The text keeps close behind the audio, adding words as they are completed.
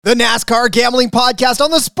The NASCAR Gambling Podcast on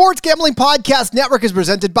the Sports Gambling Podcast Network is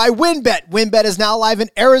presented by WynnBET. WynnBET is now live in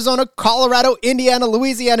Arizona, Colorado, Indiana,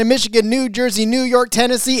 Louisiana, Michigan, New Jersey, New York,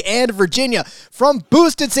 Tennessee, and Virginia. From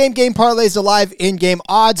boosted same-game parlays to live in-game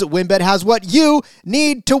odds, WynnBET has what you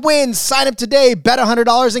need to win. Sign up today, bet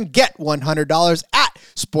 $100 and get $100 at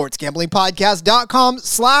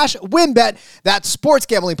sportsgamblingpodcast.com/WynnBET. That's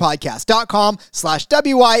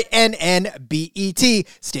sportsgamblingpodcast.com/WYNNBET.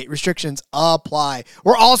 State restrictions apply.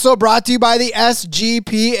 We're also brought to you by the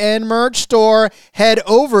SGPN merch store. Head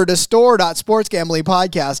over to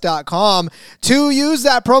store.sportsgamblingpodcast.com to use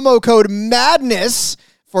that promo code MADNESS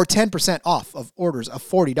for 10% off of orders of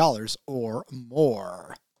 $40 or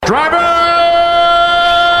more. Driver,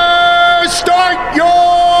 start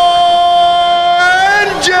your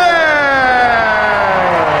engine!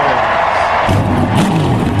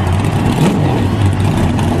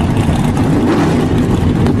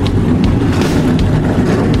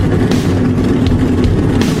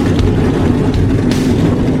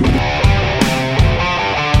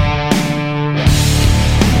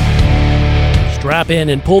 Strap in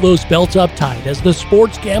and pull those belts up tight as the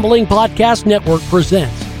Sports Gambling Podcast Network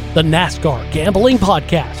presents the NASCAR Gambling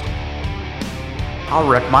Podcast. I'll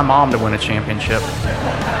wreck my mom to win a championship.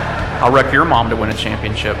 I'll wreck your mom to win a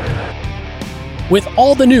championship. With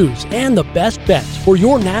all the news and the best bets for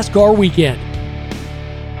your NASCAR weekend.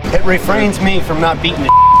 It refrains me from not beating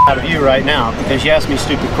the out of you right now because you ask me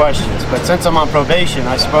stupid questions. But since I'm on probation,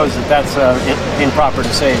 I suppose that's improper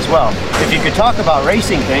to say as well. If you could talk about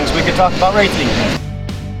racing things, we could talk about racing things.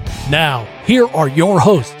 Now, here are your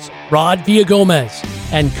hosts, Rod Villagomez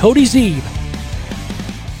and Cody Zeeb.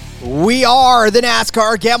 We are the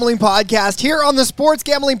NASCAR Gambling Podcast here on the Sports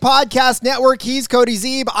Gambling Podcast Network. He's Cody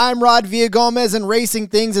Zeeb. I'm Rod Villagomez, and racing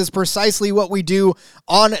things is precisely what we do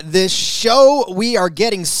on this show. We are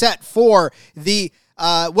getting set for the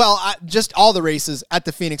just all the races at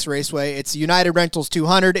the Phoenix Raceway. It's United Rentals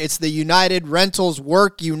 200. It's the United Rentals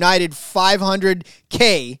Work United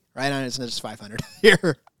 500K, right? It's not just 500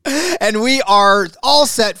 here. And we are all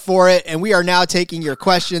set for it, and we are now taking your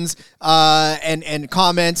questions and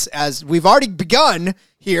comments as we've already begun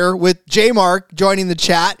here with J Mark joining the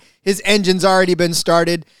chat. His engine's already been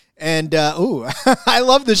started. And, I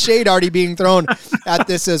love the shade already being thrown at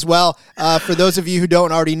this as well. For those of you who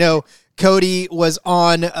don't already know, Cody was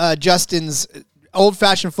on Justin's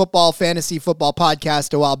old-fashioned football, fantasy football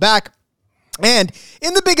podcast a while back. And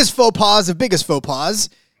in the biggest faux pas of biggest faux pas,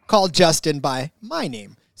 called Justin by my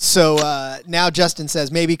name. So now Justin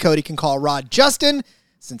says maybe Cody can call Rod Justin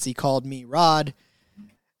since he called me Rod.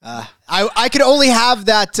 I could only have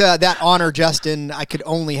that honor, Justin. I could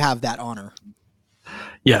only have that honor.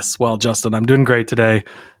 Yes, well, Justin, I'm doing great today,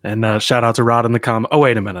 and shout out to Rod in the comment. Oh,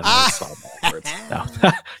 wait a minute. No.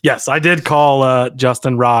 Yes, I did call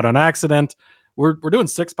Justin Rod on accident. We're doing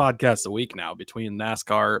 6 podcasts a week now between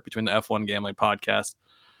NASCAR, between the F1 Gambling Podcast.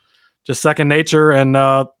 Just second nature, and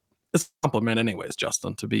it's a compliment anyways,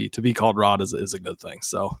 Justin. To be called Rod is a good thing,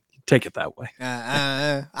 so take it that way.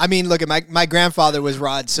 I mean, look, at my grandfather was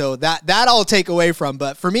Rod, so that I'll take away from,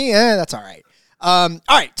 but for me, that's all right. All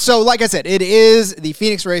right, so like I said, it is the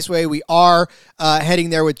Phoenix Raceway. We are heading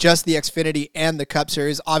there with just the Xfinity and the Cup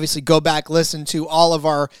Series. Obviously, go back, listen to all of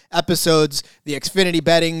our episodes, the Xfinity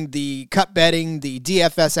betting, the Cup betting, the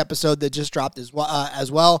DFS episode that just dropped as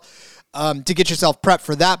well, to get yourself prepped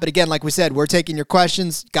for that. But again, like we said, we're taking your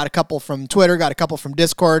questions. Got a couple from Twitter, got a couple from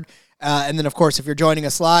Discord. And then, of course, if you're joining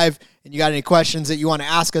us live and you got any questions that you want to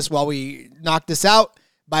ask us while we knock this out,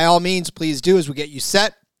 by all means, please do as we get you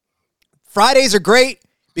set. Fridays are great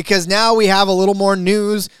because now we have a little more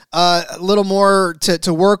news, a little more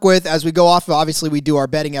to work with as we go off. Obviously, we do our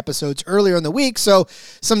betting episodes earlier in the week, so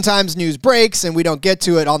sometimes news breaks and we don't get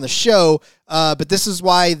to it on the show. But this is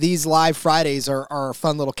why these live Fridays are a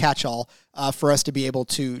fun little catch-all for us to be able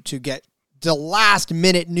to get the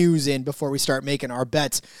last-minute news in before we start making our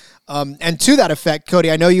bets. And to that effect,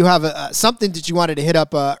 Cody, I know you have something that you wanted to hit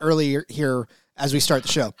up earlier here as we start the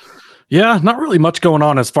show. Yeah, not really much going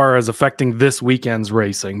on as far as affecting this weekend's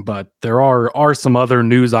racing, but there are some other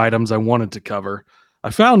news items I wanted to cover. I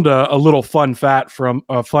found a little fun fact from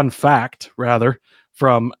NASCAR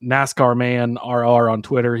Man RR on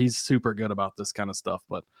Twitter. He's super good about this kind of stuff,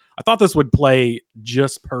 but I thought this would play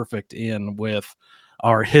just perfect in with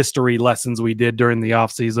our history lessons we did during the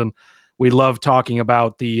off season. We love talking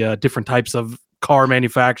about the different types of car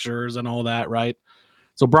manufacturers and all that, right?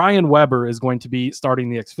 So Brian Weber is going to be starting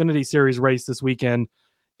the Xfinity Series race this weekend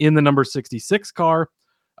in the number 66 car.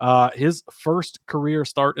 His first career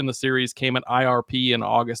start in the series came at IRP in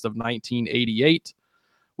August of 1988.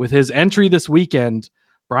 With his entry this weekend,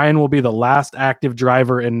 Brian will be the last active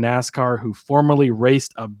driver in NASCAR who formerly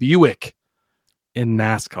raced a Buick in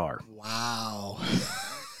NASCAR. Wow.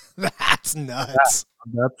 That's nuts.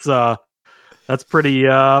 That's pretty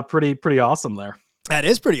awesome there. That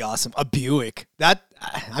is pretty awesome. A Buick.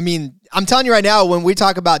 I'm telling you right now, when we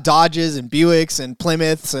talk about Dodges and Buicks and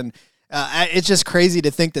Plymouths, and it's just crazy to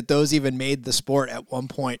think that those even made the sport at one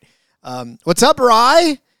point. What's up,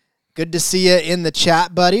 Rye? Good to see you in the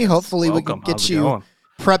chat, buddy. Hopefully Welcome. we can How's get it you going?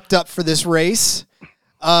 Prepped up for this race.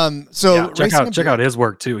 Check out his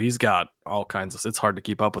work too. He's got all kinds of. It's hard to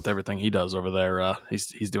keep up with everything he does over there.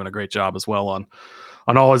 He's doing a great job as well on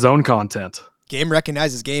all his own content. Game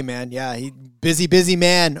recognizes game, man. Yeah, he busy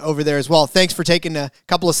man over there as well. Thanks for taking a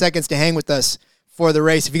couple of seconds to hang with us for the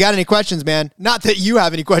race. If you got any questions, man, not that you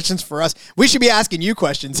have any questions for us. We should be asking you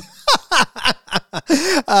questions.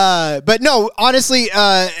 But no, honestly,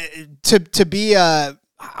 I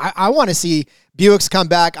want to see Buicks come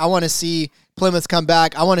back. I want to see Plymouth come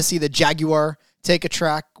back. I want to see the Jaguar take a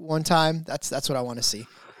track one time. That's what I want to see.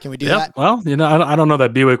 Can we do that? Well, I don't know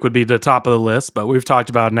that Buick would be the top of the list, but we've talked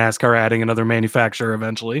about NASCAR adding another manufacturer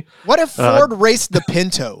eventually. What if Ford raced the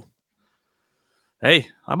Pinto? Hey,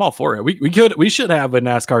 I'm all for it. We should have a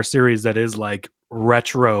NASCAR series that is like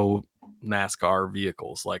retro NASCAR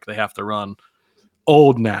vehicles. Like they have to run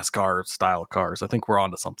old NASCAR style cars. I think we're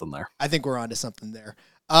onto something there.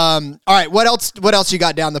 All right. What else you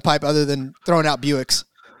got down the pipe other than throwing out Buicks?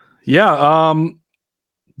 Yeah.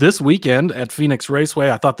 This weekend at Phoenix Raceway,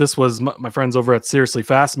 I thought this was my friends over at Seriously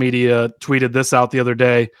Fast Media tweeted this out the other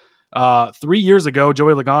day. 3 years ago,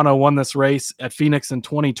 Joey Logano won this race at Phoenix in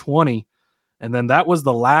 2020. And then that was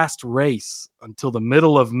the last race until the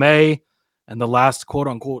middle of May and the last quote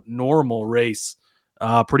unquote normal race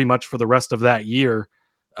pretty much for the rest of that year.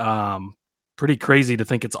 Pretty crazy to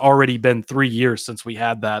think it's already been 3 years since we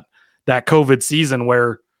had that COVID season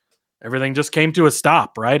where everything just came to a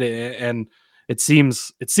stop, right? And it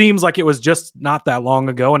seems like it was just not that long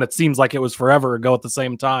ago, and it seems like it was forever ago at the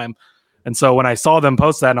same time. And so when I saw them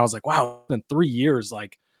post that, and I was like, wow, it's been 3 years.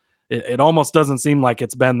 Like it almost doesn't seem like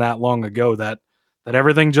it's been that long ago that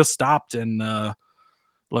everything just stopped. And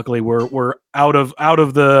luckily we're out of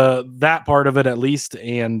that part of it at least,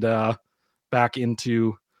 and back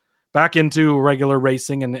into regular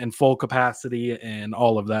racing and full capacity and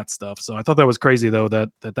all of that stuff. So I thought that was crazy though,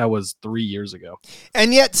 that was 3 years ago.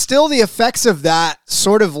 And yet still the effects of that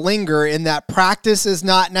sort of linger in that practice is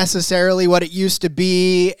not necessarily what it used to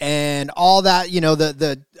be. And all that,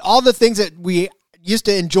 all the things that we used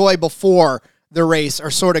to enjoy before the race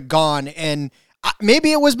are sort of gone. And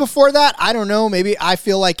maybe it was before that. I don't know. Maybe I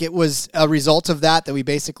feel like it was a result of that we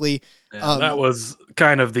basically, that was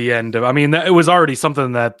kind of the end of, it was already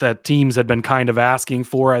something that teams had been kind of asking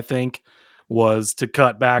for, I think, was to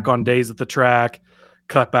cut back on days at the track,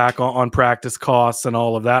 cut back on practice costs and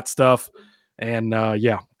all of that stuff. And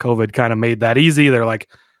COVID kind of made that easy. They're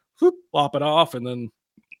like, whoop, lop it off, and then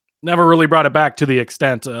never really brought it back to the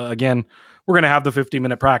extent. Again, we're going to have the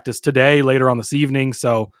 50-minute practice today, later on this evening.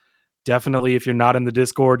 So definitely, if you're not in the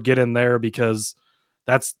Discord, get in there, because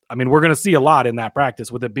we're going to see a lot in that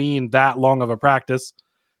practice. With it being that long of a practice,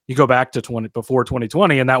 you go back to before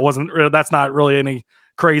 2020, and that's not really any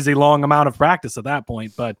crazy long amount of practice at that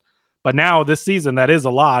point. But now this season, that is a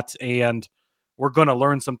lot, and we're going to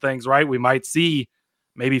learn some things, right? We might see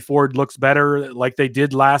maybe Ford looks better like they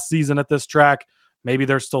did last season at this track. Maybe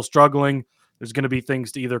they're still struggling. There's going to be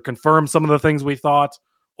things to either confirm some of the things we thought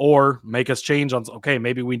or make us change on, okay,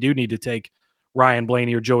 maybe we do need to take Ryan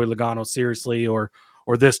Blaney or Joey Logano seriously, or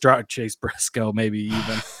this driver, Chase Briscoe, maybe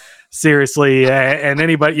even seriously, and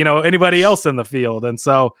anybody else in the field. And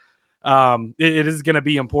so it is going to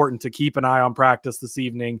be important to keep an eye on practice this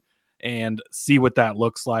evening and see what that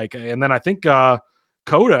looks like. And then I think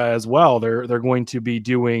COTA as well, they're going to be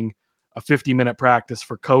doing a 50-minute practice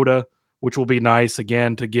for COTA, which will be nice,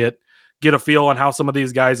 again, to get a feel on how some of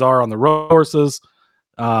these guys are on the road courses.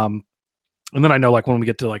 And then I know, like, when we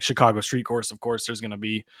get to like Chicago Street Course, of course, there's going to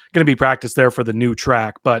be practice there for the new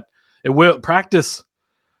track, but practice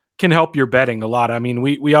can help your betting a lot.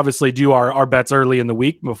 We obviously do our bets early in the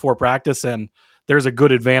week before practice, and there's a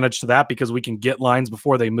good advantage to that because we can get lines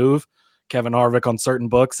before they move. Kevin Harvick on certain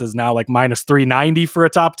books is now like minus 390 for a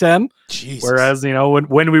top 10. Jesus. Whereas,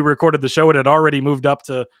 when we recorded the show, it had already moved up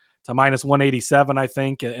to minus 187, I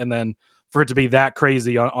think. And then for it to be that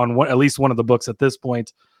crazy on at least one of the books at this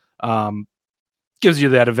point, gives you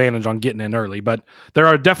that advantage on getting in early. But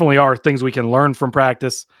there definitely are things we can learn from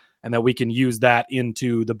practice, and that we can use that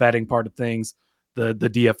into the betting part of things, the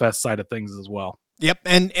DFS side of things as well. Yep.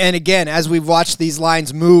 And again, as we've watched these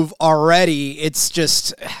lines move already, it's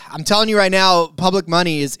just, I'm telling you right now, public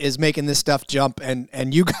money is making this stuff jump.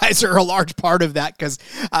 And you guys are a large part of that, because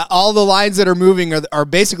all the lines that are moving are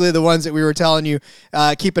basically the ones that we were telling you,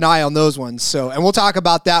 keep an eye on those ones. So, and we'll talk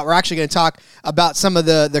about that. We're actually going to talk about some of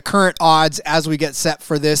the current odds as we get set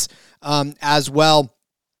for this as well.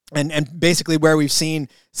 And basically where we've seen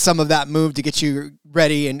some of that move to get you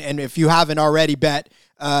ready. And if you haven't already bet,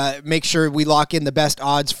 make sure we lock in the best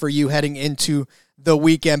odds for you heading into the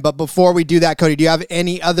weekend. But before we do that, Cody, do you have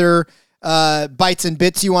any other bites and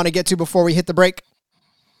bits you want to get to before we hit the break?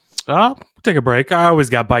 Take a break. I always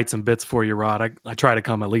got bites and bits for you, Rod. I try to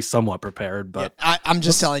come at least somewhat prepared. But yeah, I'm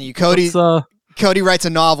just telling you, Cody writes a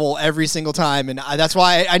novel every single time, and that's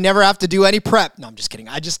why I never have to do any prep. No, I'm just kidding.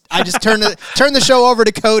 I just turn the show over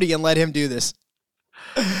to Cody and let him do this.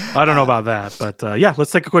 I don't know about that, but yeah,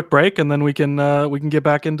 let's take a quick break, and then we can get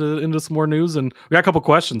back into some more news, and we got a couple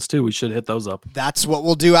questions too. We should hit those up. That's what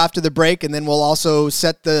we'll do after the break, and then we'll also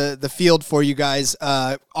set the field for you guys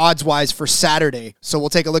odds wise for Saturday. So we'll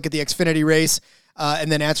take a look at the Xfinity race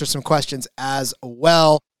and then answer some questions as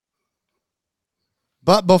well.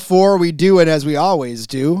 But before we do it, as we always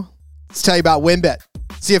do, let's tell you about WynnBET.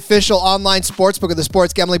 It's the official online sportsbook of the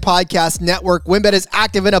Sports Gambling Podcast Network. WynnBET is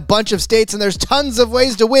active in a bunch of states, and there's tons of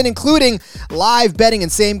ways to win, including live betting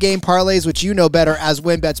and same-game parlays, which you know better as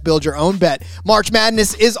WynnBET's Build Your Own Bet. March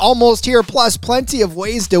Madness is almost here, plus plenty of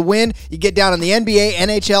ways to win. You get down on the NBA,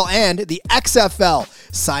 NHL, and the XFL.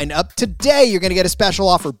 Sign up today. You're going to get a special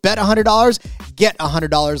offer. Bet $100, get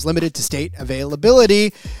 $100, limited to state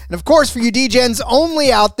availability. And of course, for you DGens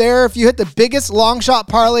only out there, if you hit the biggest long shot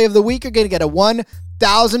parlay of the week, you're going to get a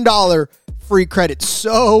 $1,000 free credit.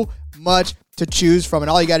 So much to choose from. And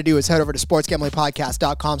all you got to do is head over to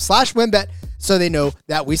sportsgamblingpodcast.com/WynnBET so they know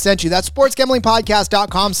that we sent you. That's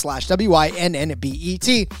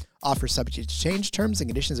sportsgamblingpodcast.com/WYNNBET. Offer subject to change. Terms and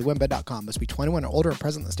conditions at WynnBET.com. Must be 21 or older and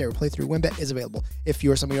present in the state where playthrough. WynnBET is available. If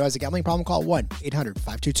you or somebody who has a gambling problem, call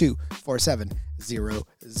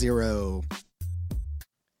 1-800-522-4700.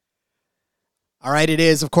 All right, it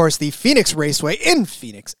is, of course, the Phoenix Raceway in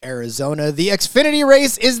Phoenix, Arizona. The Xfinity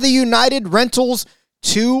race is the United Rentals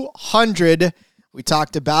 200. We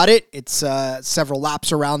talked about it. It's several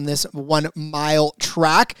laps around this 1 mile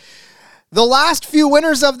track. The last few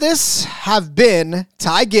winners of this have been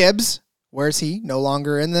Ty Gibbs. Where's he? No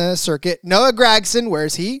longer in the circuit. Noah Gragson.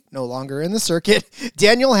 Where's he? No longer in the circuit.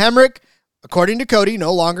 Daniel Hemrick, according to Cody,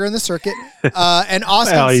 no longer in the circuit. And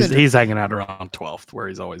Austin Cindric. He's hanging out around 12th, where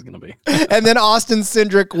he's always going to be. And then Austin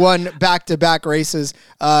Cindric won back-to-back races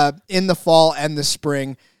in the fall and the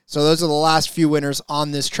spring. So those are the last few winners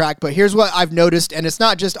on this track. But here's what I've noticed, and it's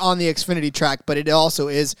not just on the Xfinity track, but it also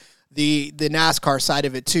is the NASCAR side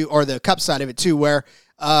of it too, or the Cup side of it too, where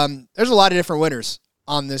there's a lot of different winners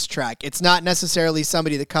on this track. It's not necessarily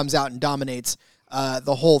somebody that comes out and dominates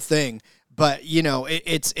the whole thing, but you know,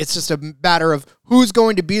 it's just a matter of who's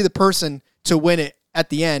going to be the person to win it at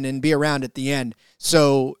the end and be around at the end.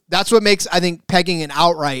 So that's what makes, I think, pegging an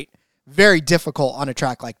outright very difficult on a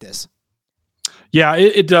track like this. Yeah,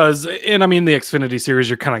 it does. And I mean, the Xfinity series,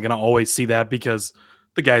 you're kind of going to always see that because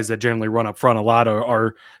the guys that generally run up front a lot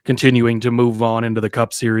are continuing to move on into the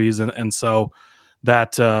Cup Series, and so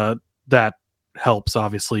that helps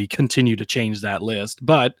obviously continue to change that list.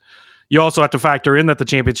 But you also have to factor in that the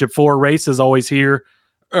Championship 4 race is always here,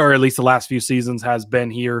 or at least the last few seasons has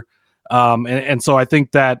been here, and so I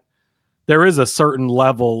think that there is a certain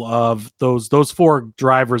level of those 4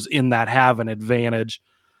 drivers in that have an advantage.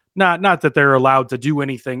 Not that they're allowed to do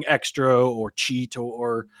anything extra or cheat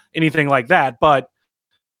or anything like that, but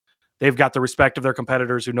they've got the respect of their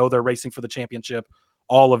competitors who know they're racing for the championship,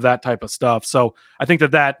 all of that type of stuff. So I think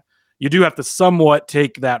that you do have to somewhat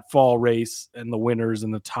take that fall race and the winners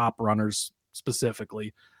and the top runners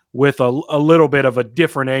specifically with a little bit of a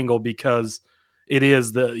different angle, because it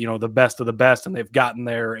is the best of the best, and they've gotten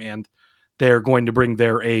there, and they're going to bring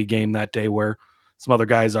their A game that day, where some other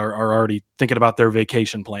guys are already thinking about their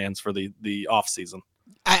vacation plans for the off season.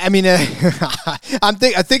 I mean, I'm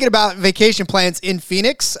thinking about vacation plans in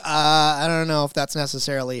Phoenix. I don't know if that's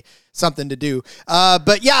necessarily something to do.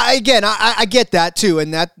 But yeah, again, I get that too.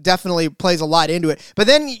 And that definitely plays a lot into it. But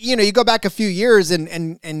then, you go back a few years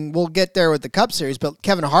and we'll get there with the Cup Series, but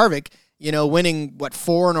Kevin Harvick, winning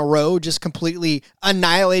 4 in a row, just completely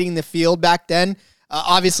annihilating the field back then.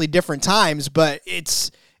 Obviously different times, but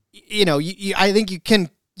it's, I think you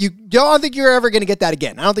don't think you're ever going to get that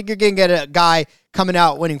again. I don't think you're going to get a guy coming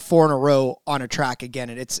out winning 4 in a row on a track again.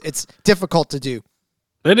 And it's difficult to do.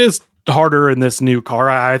 It is harder in this new car.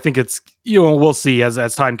 I think it's, we'll see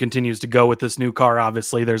as time continues to go with this new car.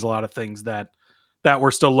 Obviously there's a lot of things that that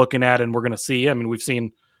we're still looking at and we're going to see. I mean, we've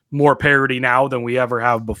seen more parity now than we ever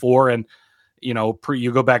have before. And, you know,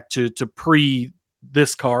 you go back to pre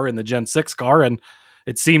this car in the Gen 6 car, and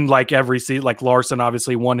it seemed like every season, like Larson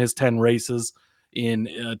obviously won his 10 races in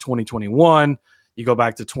 2021. You go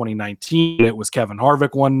back to 2019, it was Kevin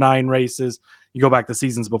Harvick won 9 races. You go back to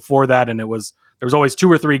seasons before that, and there was always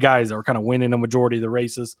 2 or 3 guys that were kind of winning a majority of the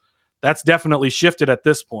races. That's definitely shifted at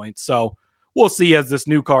this point. So we'll see as this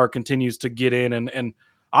new car continues to get in, and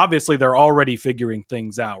obviously they're already figuring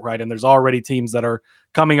things out, right? And there's already teams that are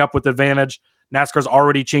coming up with advantage. NASCAR's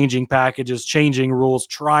already changing packages, changing rules,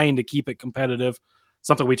 trying to keep it competitive.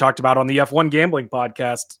 Something we talked about on the F1 Gambling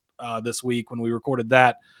podcast this week when we recorded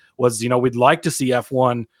that was, you know, we'd like to see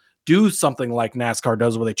F1 do something like NASCAR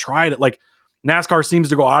does, where they tried it. Like NASCAR seems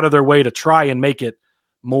to go out of their way to try and make it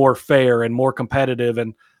more fair and more competitive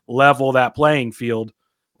and level that playing field.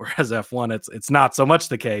 Whereas F1, it's not so much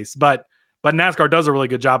the case, but NASCAR does a really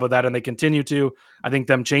good job of that, and they continue to. I think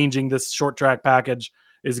them changing this short track package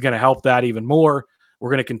is going to help that even more. We're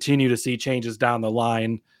going to continue to see changes down the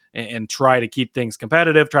line and try to keep things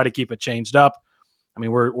competitive, try to keep it changed up. I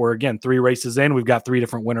mean, we're again 3 races in. We've got 3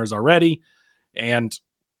 different winners already, and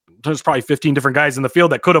there's probably 15 different guys in the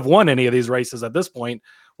field that could have won any of these races at this point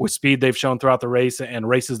with speed they've shown throughout the race and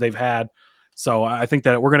races they've had. So I think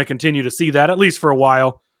that we're going to continue to see that at least for a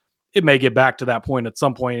while. It may get back to that point at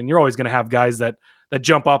some point, and you're always going to have guys that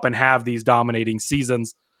jump up and have these dominating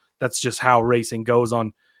seasons. That's just how racing goes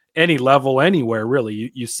on any level, anywhere,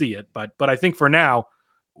 really. You see it. But I think for now,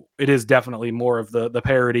 it is definitely more of the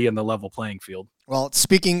parity and the level playing field. Well,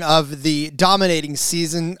 speaking of the dominating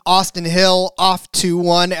season, Austin Hill off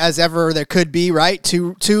 2-1 as ever there could be, right?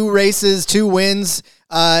 Two races, 2 wins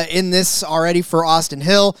in this already for Austin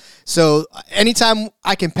Hill. So anytime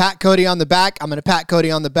I can pat Cody on the back, I'm going to pat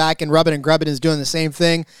Cody on the back, and Rubbin and Grubbin is doing the same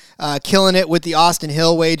thing. Killing it with the Austin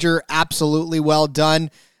Hill wager. Absolutely well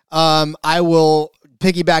done. I will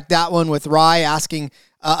piggyback that one with Rye asking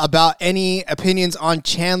about any opinions on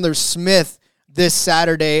Chandler Smith this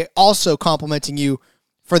Saturday, also complimenting you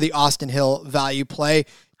for the Austin Hill value play.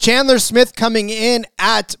 Chandler Smith coming in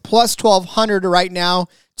at plus 1,200 right now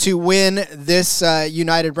to win this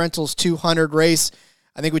United Rentals 200 race.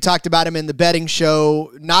 I think we talked about him in the betting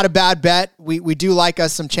show. Not a bad bet. We do like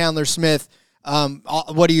us some Chandler Smith.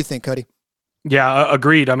 What do you think, Cody? Yeah,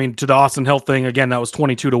 agreed. I mean, to the Austin Hill thing, again, that was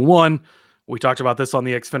 22-1. We talked about this on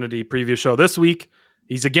the Xfinity preview show this week.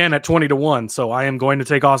 He's again at 20-1. So I am going to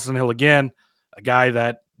take Austin Hill again, a guy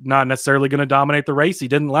that not necessarily going to dominate the race. He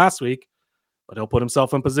didn't last week, but he'll put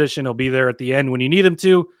himself in position. He'll be there at the end when you need him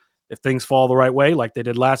to. If things fall the right way, like they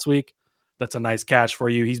did last week, that's a nice cash for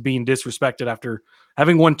you. He's being disrespected after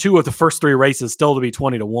having won 2 of the first 3 races, still to be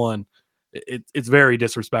 20-1. It's very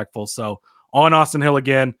disrespectful. So on Austin Hill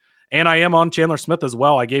again, and I am on Chandler Smith as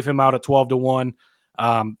well. I gave him out at 12-1.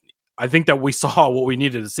 I think that we saw what we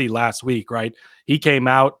needed to see last week, right? He came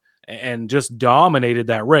out and just dominated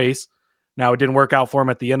that race. Now, it didn't work out for him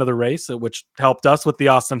at the end of the race, which helped us with the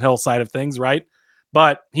Austin Hill side of things, right?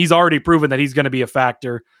 But he's already proven that he's going to be a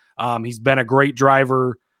factor. He's been a great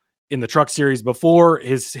driver in the Truck Series before.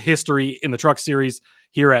 His history in the Truck Series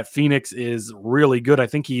here at Phoenix is really good. I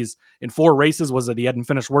think he's in 4 races. Was it he hadn't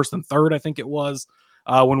finished worse than 3rd? I think it was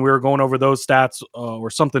when we were going over those stats or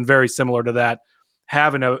something very similar to that.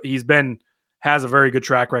 Has a very good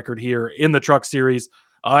track record here in the Truck Series,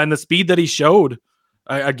 and the speed that he showed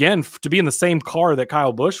again to be in the same car that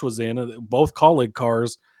Kyle Busch was in, both colleague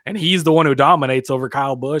cars, and he's the one who dominates over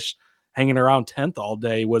Kyle Busch, hanging around 10th all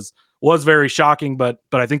day was very shocking. But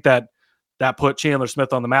I think that put Chandler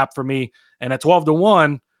Smith on the map for me. And at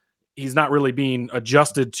 12-1, he's not really being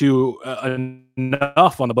adjusted to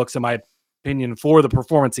enough on the books, in my opinion, for the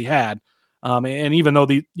performance he had. And even though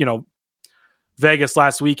Vegas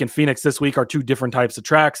last week and Phoenix this week are 2 different types of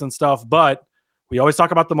tracks and stuff, but we always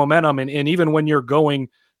talk about the momentum. And even when you're going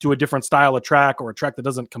to a different style of track or a track that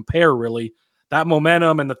doesn't compare really, that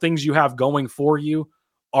momentum and the things you have going for you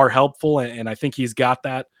are helpful. And I think he's got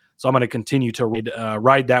that. So I'm going to continue to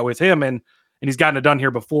ride that with him. And he's gotten it done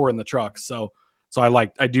here before in the trucks. So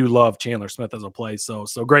I do love Chandler Smith as a play. So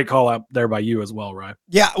great call out there by you as well, Ryan.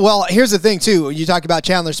 Yeah. Well, here's the thing too. You talk about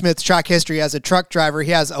Chandler Smith's track history as a truck driver.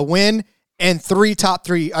 He has a win and 3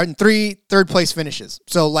 third place finishes.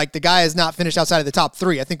 So like the guy has not finished outside of the top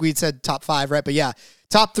 3. I think we said top 5, right? But yeah,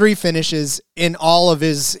 top 3 finishes in all of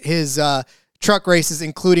his truck races,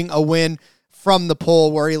 including a win from the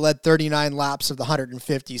pole where he led 39 laps of the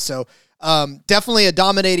 150. So definitely a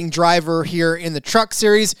dominating driver here in the Truck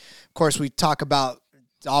Series. Of course, we talk about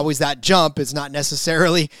always that jump is not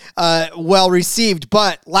necessarily well received.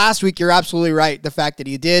 But last week, you're absolutely right. The fact that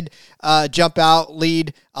he did jump out,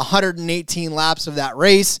 lead 118 laps of that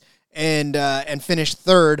race, and finish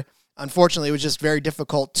third. Unfortunately, it was just very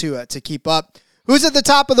difficult to keep up. Who's at the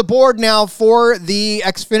top of the board now for the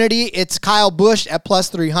Xfinity? It's Kyle Busch at plus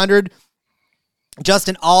 300.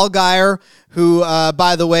 Justin Allgaier, who,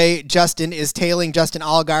 by the way, Justin is tailing Justin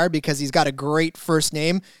Allgaier because he's got a great first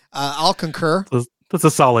name. I'll concur. That's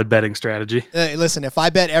a solid betting strategy. Listen, if I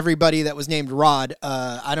bet everybody that was named Rod,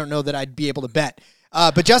 I don't know that I'd be able to bet.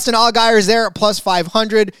 But Justin Allgaier is there at plus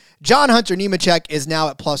 500. John Hunter Nemechek is now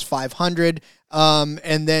at plus 500.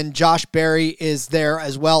 And then Josh Berry is there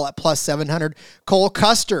as well at plus 700. Cole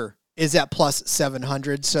Custer is at plus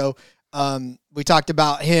 700. So we talked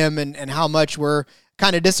about him and how much we're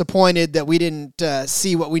kind of disappointed that we didn't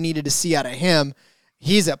see what we needed to see out of him.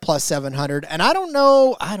 He's at plus 700. And I don't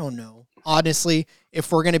know, honestly, if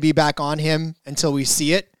we're going to be back on him until we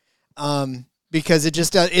see it. Because it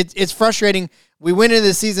just it's frustrating. We went into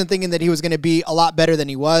the season thinking that he was going to be a lot better than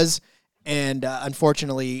he was. And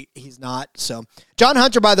unfortunately, he's not. So John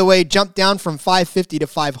Hunter, by the way, jumped down from 550 to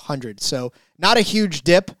 500. So not a huge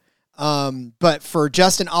dip. But for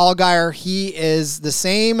Justin Allgaier, he is the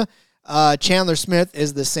same. Chandler Smith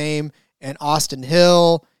is the same. And Austin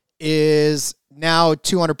Hill is now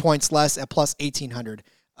 200 points less at plus 1,800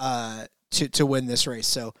 to win this race.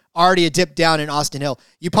 So already a dip down in Austin Hill.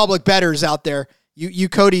 You public bettors out there, you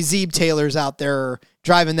Cody Zeeb Taylors out there are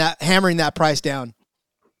hammering that price down.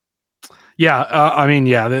 Yeah,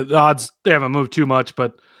 the odds, they haven't moved too much,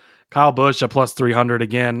 but Kyle Busch at plus 300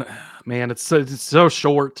 again. Man, it's so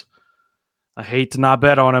short. I hate to not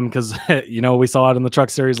bet on him because, we saw it in the Truck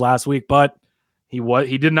Series last week, but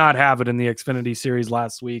he did not have it in the Xfinity Series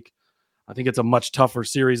last week. I think it's a much tougher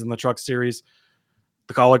series than the Truck Series.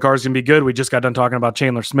 The Caller Cars can be good. We just got done talking about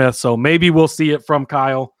Chandler Smith, so maybe we'll see it from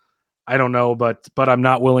Kyle. I don't know, but I'm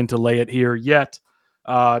not willing to lay it here yet.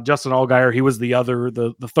 Justin Allgaier, he was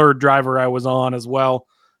the third driver I was on as well.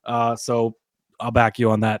 So I'll back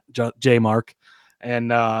you on that, J Mark.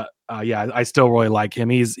 And I still really like him.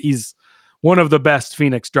 He's one of the best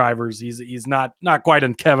Phoenix drivers. He's not quite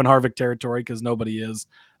in Kevin Harvick territory because nobody is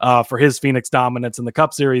for his Phoenix dominance in the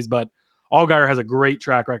Cup Series, but Allgaier has a great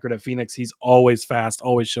track record at Phoenix. He's always fast,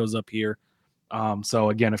 always shows up here. So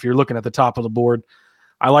again, if you're looking at the top of the board,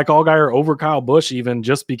 I like Allgaier over Kyle Busch even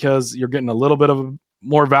just because you're getting a little bit of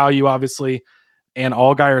more value, obviously. And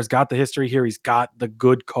Allgaier's got the history here. He's got the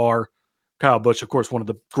good car. Kyle Busch, of course, one of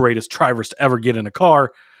the greatest drivers to ever get in a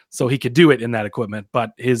car. So he could do it in that equipment,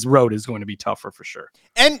 but his road is going to be tougher for sure.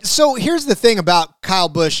 And so here's the thing about Kyle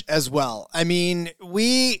Busch as well. I mean,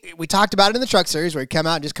 we talked about it in the Truck Series where he came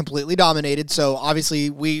out and just completely dominated. So obviously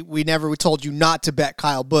we told you not to bet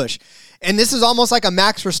Kyle Busch. And this is almost like a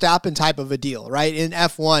Max Verstappen type of a deal, right? In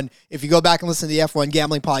F1, if you go back and listen to the F1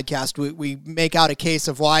 Gambling Podcast, we make out a case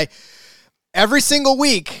of why every single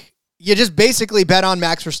week you just basically bet on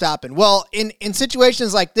Max Verstappen. Well, in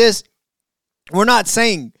situations like this, we're not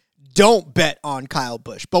saying don't bet on Kyle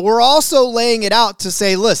Busch, but we're also laying it out to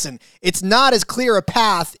say, listen, it's not as clear a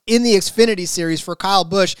path in the Xfinity Series for Kyle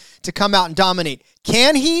Busch to come out and dominate.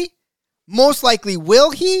 Can he? Most likely,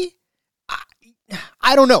 will he?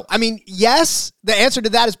 I don't know. I mean, yes, the answer to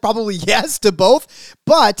that is probably yes to both,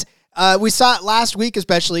 but we saw it last week,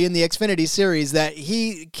 especially in the Xfinity Series, that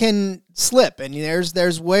he can slip, and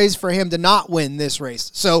there's ways for him to not win this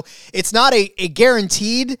race. So it's not a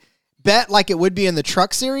guaranteed bet like it would be in the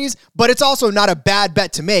Truck Series, but it's also not a bad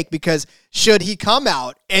bet to make because should he come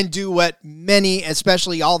out and do what many,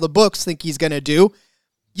 especially all the books, think he's going to do,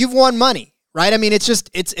 you've won money, right? I mean,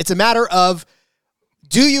 it's a matter of,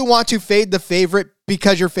 do you want to fade the favorite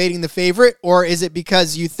because you're fading the favorite, or is it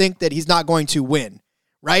because you think that he's not going to win,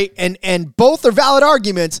 right? And both are valid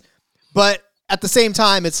arguments, but at the same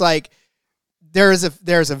time, it's like there's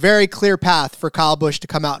a very clear path for Kyle Busch to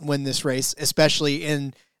come out and win this race, especially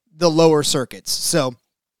in the lower circuits. So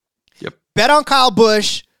bet on Kyle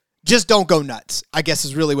Busch, just don't go nuts, I guess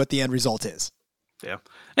is really what the end result is. Yeah.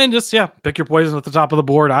 And just, pick your poison at the top of the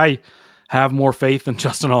board. I have more faith in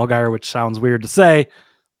Justin Allgaier, which sounds weird to say,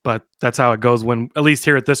 but that's how it goes when, at least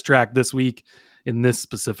here at this track this week in this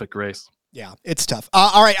specific race. Yeah, it's tough.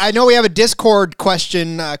 All right. I know we have a Discord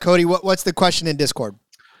question. Cody, what's the question in Discord?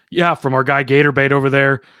 Yeah. From our guy Gatorbait over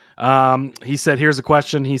there. He said, here's a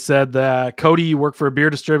question. He said that Cody, you work for a beer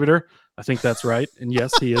distributor. I think that's right. And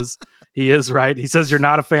yes, he is. He is right. He says you're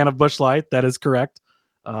not a fan of Busch Light. That is correct.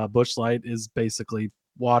 Busch Light is basically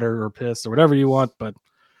water or piss or whatever you want, but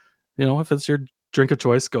if it's your drink of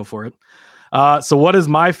choice, go for it. So what is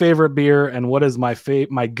my favorite beer and what is my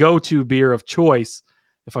go-to beer of choice?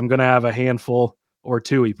 if I'm going to have a handful or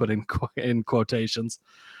two, he put in quotations.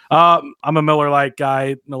 I'm a Miller Lite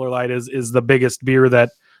guy. Miller Lite is the biggest beer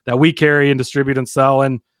that we carry and distribute and sell,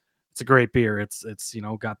 and it's a great beer. It's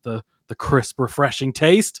got the crisp, refreshing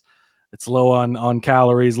taste. It's low on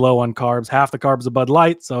calories, low on carbs, half the carbs of Bud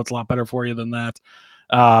Light, so it's a lot better for you than that.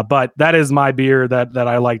 But that is my beer that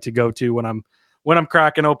I like to go to when I'm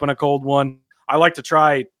cracking open a cold one. I like to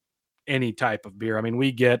try any type of beer. I mean,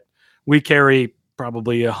 we carry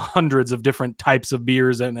probably hundreds of different types of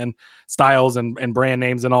beers and styles and brand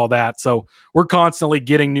names and all that. So we're constantly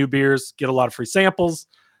getting new beers, get a lot of free samples,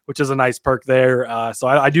 which is a nice perk there. So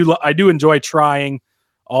I do enjoy trying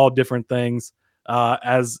all different things.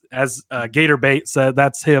 As Gator Bait said,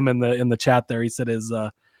 that's him in the chat there. He said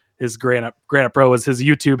his Granite Pro is his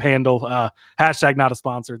YouTube handle. Hashtag not a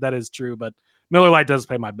sponsor. That is true, but Miller Lite does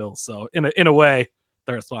pay my bills. So in a way,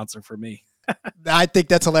 they're a sponsor for me. I think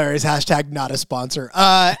that's hilarious. Hashtag not a sponsor.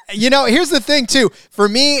 Here's the thing too. For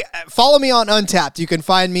me, follow me on Untapped. You can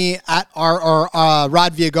find me at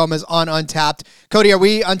Rod Villagomez on Untapped. Cody, are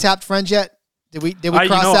we Untapped friends yet? Did we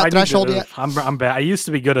cross that threshold yet? I'm bad. I used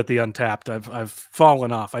to be good at the Untapped. I've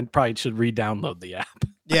fallen off. I probably should re-download the app.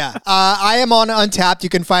 Yeah. I am on Untapped. You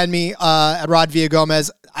can find me at Rod Villagomez.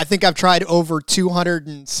 I think I've tried over 200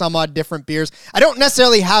 and some odd different beers. I don't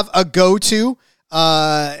necessarily have a go-to.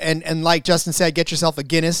 And like Justin said, get yourself a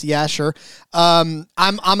Guinness. Yeah, sure. I'm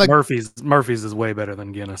a Murphy's is way better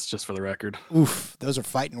than Guinness, just for the record. Oof, those are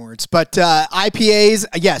fighting words. But IPAs,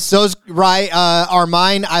 yes, those are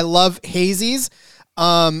mine. I love hazies.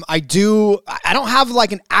 I don't have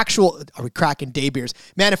like an actual. Are we cracking day beers,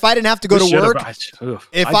 man? If I didn't have to go to work, I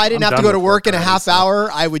didn't have to go to work in a half hour,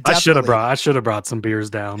 I would definitely. I should have brought some beers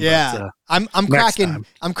down. Yeah, but,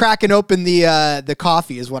 I'm cracking open the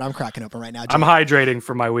coffee is what I'm cracking open right now. Jay. I'm hydrating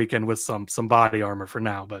for my weekend with some body armor for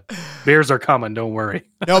now, but beers are coming. Don't worry.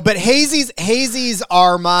 No, but hazies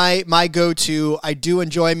are my go-to. I do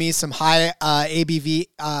enjoy me some high ABV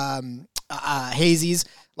hazies.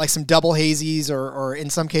 Like some double hazies or in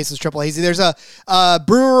some cases triple hazy. There's a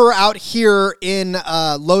brewer out here in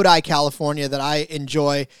Lodi, California that I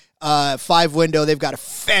enjoy, Five Window. They've got a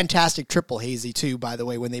fantastic triple hazy too, by the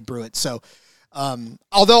way, when they brew it. So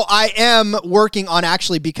although I am working on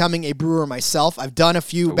actually becoming a brewer myself, I've done a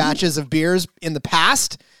few batches of beers in the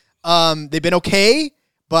past. They've been okay,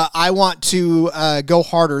 but I want to go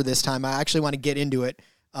harder this time. I actually want to get into it.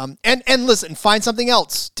 And listen, find something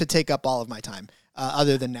else to take up all of my time.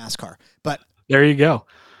 Other than NASCAR, but there you go.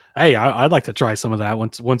 Hey, I'd like to try some of that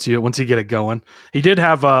once you get it going. He did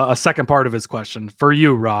have a second part of his question for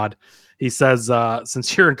you, Rod. He says,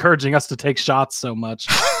 since you're encouraging us to take shots so much,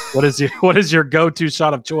 what is your go-to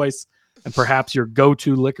shot of choice, and perhaps your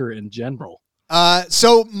go-to liquor in general?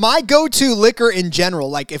 So my go-to liquor in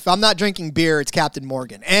general, like if I'm not drinking beer, it's Captain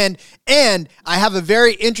Morgan, and I have a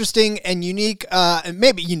very interesting and unique,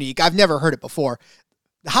 maybe unique. I've never heard it before.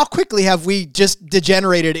 How quickly have we just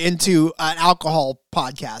degenerated into an alcohol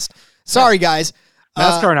podcast? Sorry, guys.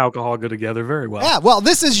 NASCAR and alcohol go together very well. Yeah, well,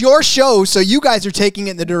 this is your show, so you guys are taking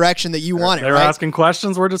it in the direction that you want it. They're asking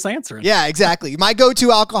questions, we're just answering. Yeah, exactly. My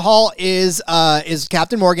go-to alcohol is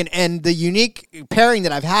Captain Morgan, and the unique pairing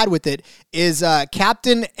that I've had with it is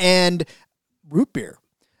Captain and root beer.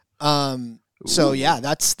 So yeah,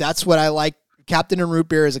 that's what I like. Captain and root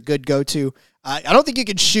beer is a good go-to. I don't think you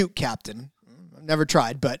can shoot Captain. Never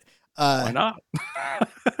tried, but why not?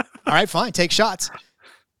 All right, fine. Take shots.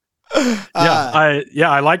 I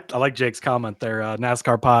like Jake's comment there.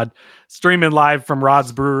 NASCAR pod streaming live from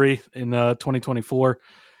Rod's Brewery in 2024.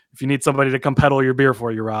 If you need somebody to come pedal your beer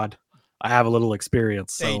for you, Rod, I have a little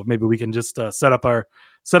experience, so maybe we can just set up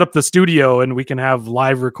the studio and we can have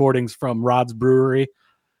live recordings from Rod's Brewery.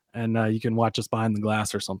 And you can watch us behind the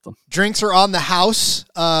glass or something. Drinks are on the house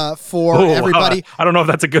for everybody. I don't know if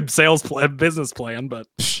that's a good business plan, but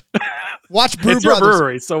watch Brew it's Brothers. Your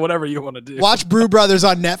brewery, so whatever you want to do. Watch Brew Brothers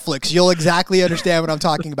on Netflix. You'll exactly understand what I'm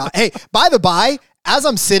talking about. Hey, by the by, as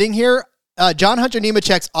I'm sitting here, John Hunter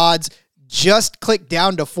Nemechek's odds just clicked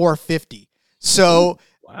down to 450. So.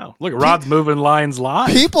 Wow. Look, Rod's moving lines live.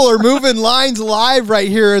 People are moving lines live right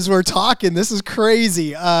here as we're talking. This is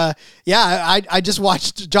crazy. I just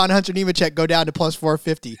watched John Hunter Nemechek go down to plus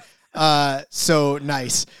 450. So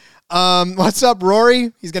nice. What's up,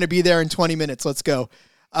 Rory? He's going to be there in 20 minutes. Let's go.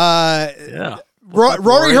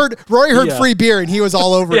 Rory heard free beer and he was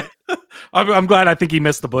all over it. I'm glad. I think he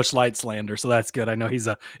missed the Busch Light slander, so that's good. I know he's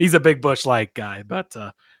a big Busch Light guy, but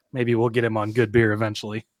maybe we'll get him on good beer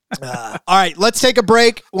eventually. All right, let's take a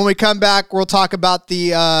break. When we come back, we'll talk about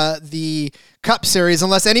the Cup Series,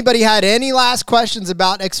 unless anybody had any last questions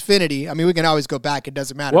about Xfinity. I mean, we can always go back. It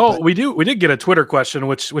doesn't matter. Well, we did get a Twitter question,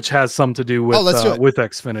 which has some to do with with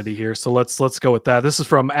Xfinity here. So let's go with that. This is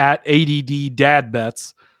from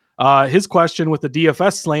 @ADD_DadBets. His question with the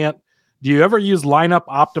DFS slant: do you ever use lineup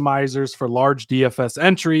optimizers for large DFS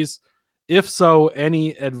entries? If so,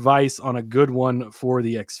 any advice on a good one for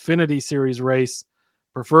the Xfinity Series race?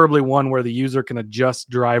 Preferably one where the user can adjust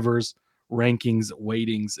drivers, rankings,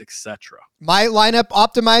 weightings, etc. My lineup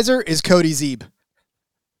optimizer is Cody Zeeb.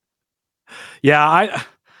 Yeah,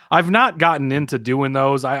 I've not gotten into doing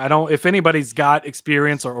those. I don't. If anybody's got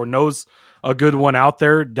experience or knows a good one out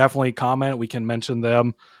there, definitely comment. We can mention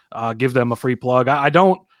them. Give them a free plug.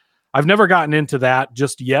 I've never gotten into that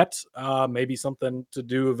just yet. Maybe something to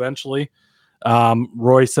do eventually.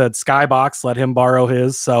 Roy said Skybox, let him borrow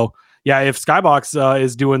his. So yeah, if Skybox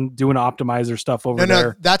is doing optimizer stuff over there.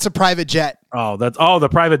 No, that's a private jet. Oh, the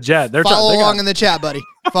private jet. Follow along in the chat, buddy.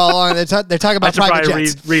 Follow along. They're talking about private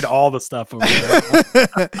jets. Read all the stuff over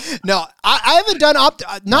there. No, I haven't done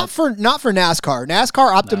not for NASCAR.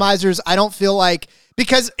 NASCAR optimizers, no. I don't feel like,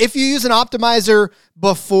 because if you use an optimizer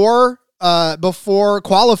before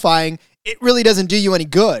qualifying, it really doesn't do you any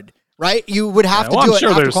good, right? You would have to do it. I'm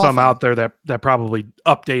sure there's some out there that probably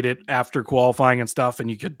update it after qualifying and stuff, and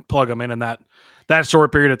you could plug them in that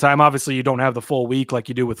short period of time. Obviously, you don't have the full week like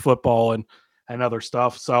you do with football and other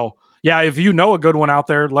stuff. So yeah, if you know a good one out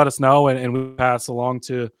there, let us know and we pass along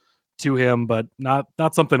to him, but not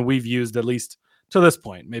something we've used, at least to this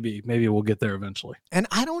point. Maybe we'll get there eventually. And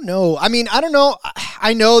I don't know. I mean, I don't know.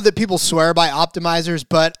 I know that people swear by optimizers,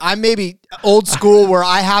 but I'm maybe old school where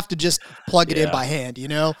I have to just plug it in by hand, you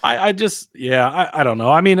know? I don't know.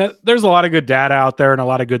 I mean, there's a lot of good data out there and a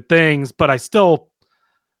lot of good things, but I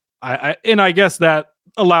guess that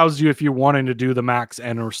allows you, if you're wanting to do the max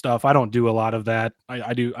enter stuff. I don't do a lot of that.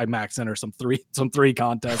 I max enter some three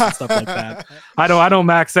contests and stuff like that. I don't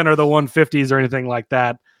max enter the 150s or anything like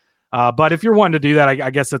that. But if you're wanting to do that, I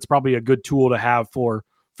guess that's probably a good tool to have for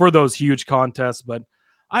those huge contests. But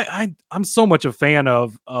I'm so much a fan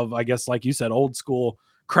of I guess, like you said, old school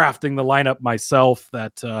crafting the lineup myself,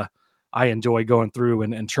 that I enjoy going through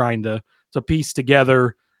and trying to piece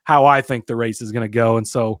together how I think the race is going to go. And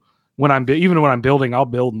so when I'm building, I'll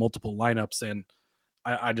build multiple lineups, and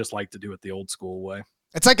I just like to do it the old school way.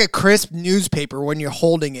 It's like a crisp newspaper when you're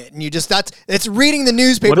holding it, and it's reading the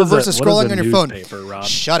newspaper versus scrolling on your phone. Rob?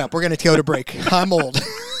 Shut up. We're going to go to break. I'm old.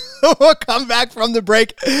 We'll come back from the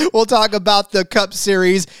break. We'll talk about the Cup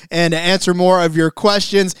Series and answer more of your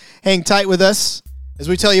questions. Hang tight with us as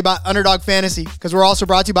we tell you about Underdog Fantasy, because we're also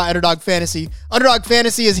brought to you by Underdog Fantasy. Underdog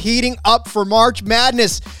Fantasy is heating up for March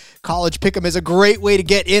Madness. College Pick'em is a great way to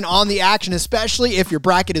get in on the action, especially if your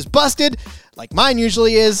bracket is busted, like mine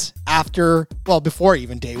usually is, before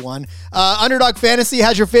even day one. Underdog Fantasy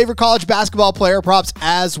has your favorite college basketball player props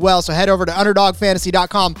as well. So head over to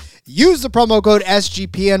UnderdogFantasy.com. Use the promo code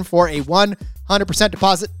SGPN for a 100%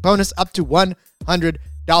 deposit bonus up to $100.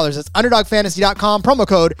 That's UnderdogFantasy.com, promo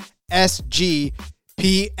code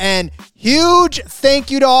SGPN. Huge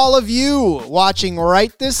thank you to all of you watching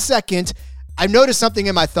right this second. I've noticed something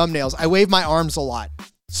in my thumbnails. I wave my arms a lot.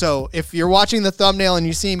 So if you're watching the thumbnail and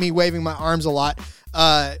you see me waving my arms a lot,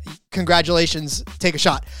 congratulations, take a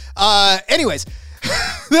shot. Anyways,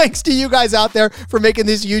 thanks to you guys out there for making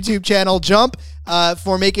this YouTube channel jump,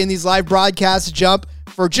 for making these live broadcasts jump,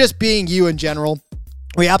 for just being you in general.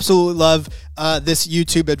 We absolutely love this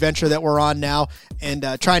YouTube adventure that we're on now, and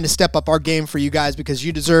trying to step up our game for you guys, because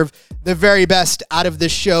you deserve the very best out of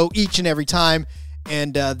this show each and every time.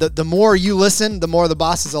 And the more you listen, the more the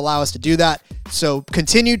bosses allow us to do that. So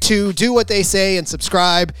continue to do what they say and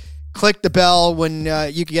subscribe. Click the bell when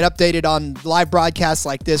you can get updated on live broadcasts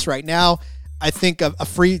like this right now. I think a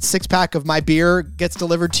free 6-pack of my beer gets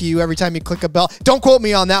delivered to you every time you click a bell. Don't quote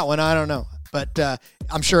me on that one. I don't know. But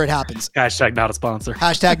I'm sure it happens. Hashtag not a sponsor.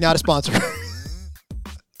 Hashtag not a sponsor.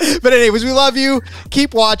 But anyways, we love you.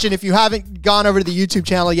 Keep watching. If you haven't gone over to the YouTube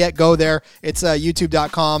channel yet, go there. It's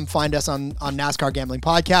youtube.com. Find us on NASCAR Gambling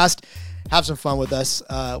Podcast. Have some fun with us.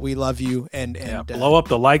 We love you. And blow up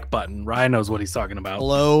the like button. Ryan knows what he's talking about.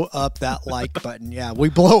 Blow up that like button. Yeah, we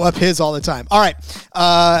blow up his all the time. All right.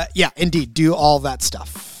 Yeah, indeed. Do all that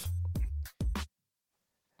stuff.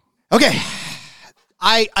 Okay.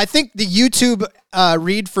 I think the YouTube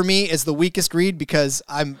read for me is the weakest read, because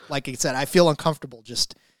I'm, like I said, I feel uncomfortable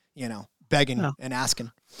just, begging and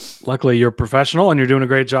asking. Luckily, you're professional and you're doing a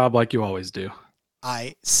great job like you always do.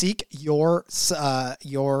 I seek your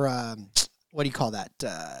what do you call that?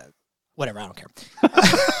 Whatever, I don't care.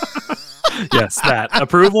 Yes, that.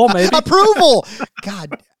 Approval, maybe? Approval!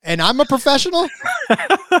 God, and I'm a professional?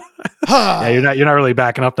 Yeah, you're not really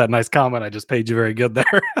backing up that nice comment. I just paid you very good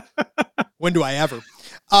there. When do I ever?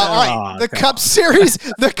 All right, the Cup Series.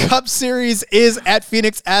 The Cup Series is at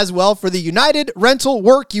Phoenix as well for the United Rental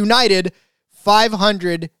Work United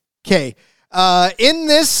 500K. In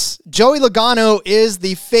this, Joey Logano is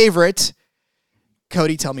the favorite.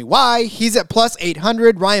 Cody, tell me why. He's at plus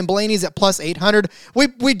 800. Ryan Blaney's at plus 800.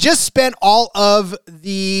 We just spent all of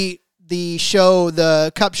the show,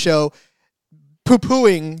 the Cup show,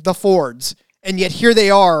 poo-pooing the Fords, and yet here they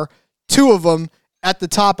are, two of them at the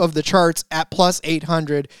top of the charts at plus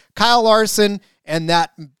 800. Kyle Larson and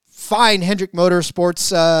that fine Hendrick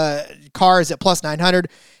Motorsports car is at plus 900.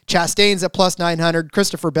 Chastain's at plus 900.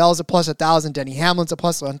 Christopher Bell's at plus 1,000. Denny Hamlin's at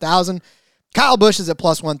plus 1,000. Kyle Busch is at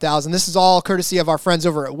plus 1,000. This is all courtesy of our friends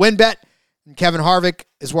over at WynnBET. And Kevin Harvick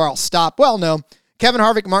is where I'll stop. Well, no. Kevin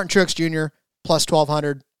Harvick, Martin Truex Jr., plus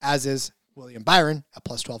 1,200, as is William Byron at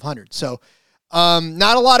plus 1,200. So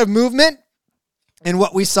not a lot of movement in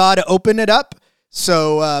what we saw to open it up.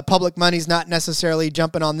 So public money's not necessarily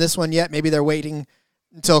jumping on this one yet. Maybe they're waiting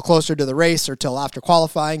until closer to the race or till after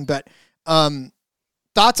qualifying. But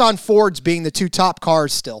thoughts on Fords being the two top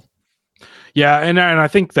cars still? Yeah, and I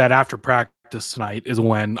think that after practice tonight is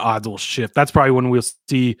when odds will shift. That's probably when we'll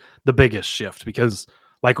see the biggest shift because,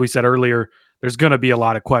 like we said earlier, there's going to be a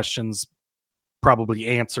lot of questions probably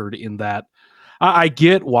answered in that. I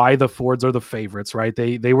get why the Fords are the favorites, right?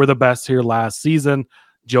 They were the best here last season.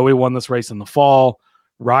 Joey won this race in the fall.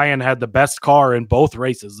 Ryan had the best car in both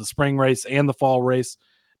races, the spring race and the fall race.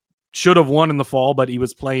 Should have won in the fall, but he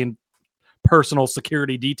was playing personal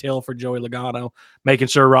security detail for Joey Logano, making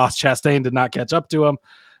sure Ross Chastain did not catch up to him.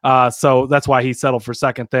 So that's why he settled for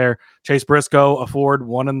second there. Chase Briscoe, a Ford,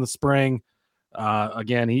 won in the spring.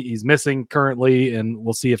 Again, he's missing currently, and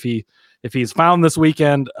we'll see if he's found this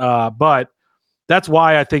weekend. But that's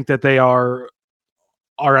why I think that they are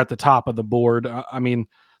at the top of the board. I mean,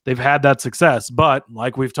 they've had that success, but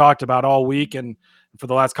like we've talked about all week and for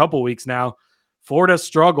the last couple of weeks now, Ford has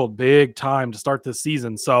struggled big time to start this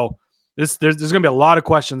season. So there's going to be a lot of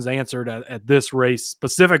questions answered at this race,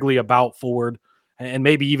 specifically about Ford and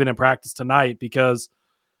maybe even in practice tonight, because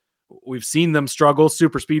we've seen them struggle.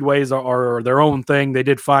 Super speedways are their own thing. They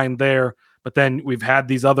did fine there, but then we've had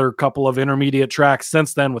these other couple of intermediate tracks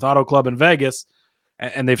since then with Auto Club in Vegas,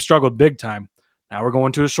 and they've struggled big time. Now we're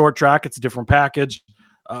going to a short track. It's a different package,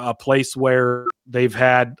 a place where they've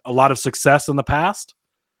had a lot of success in the past.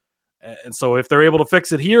 And so if they're able to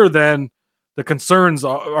fix it here, then the concerns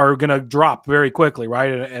are going to drop very quickly,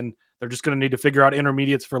 right? And they're just going to need to figure out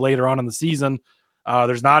intermediates for later on in the season.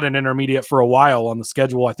 There's not an intermediate for a while on the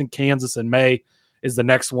schedule. I think Kansas in May is the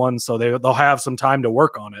next one, so they'll have some time to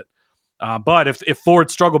work on it. But if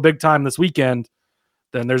Ford struggle big time this weekend,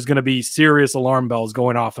 then there's going to be serious alarm bells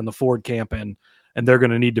going off in the Ford camp, and they're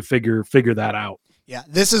going to need to figure that out. Yeah,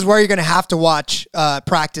 this is where you're going to have to watch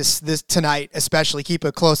practice this tonight, especially keep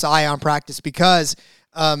a close eye on practice because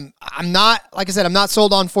I'm not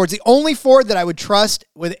sold on Fords. The only Ford that I would trust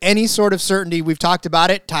with any sort of certainty, we've talked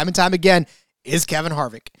about it time and time again, is Kevin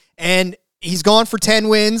Harvick. And he's gone for 10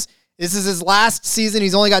 wins. This is his last season.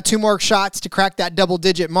 He's only got 2 more shots to crack that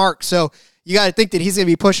double-digit mark. So you got to think that he's going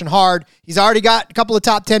to be pushing hard. He's already got a couple of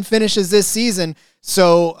top 10 finishes this season.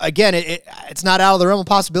 So, again, it's not out of the realm of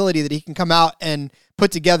possibility that he can come out and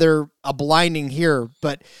put together a blinding here.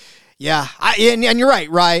 But, yeah, and you're right,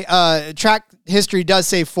 Rye. Track history does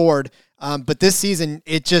say Ford. But this season,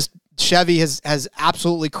 Chevy has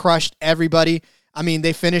absolutely crushed everybody. I mean,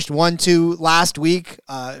 they finished 1-2 last week,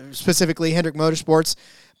 specifically Hendrick Motorsports.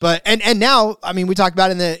 But and now, I mean, we talked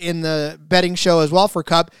about in the betting show as well for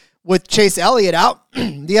Cup, with Chase Elliott out,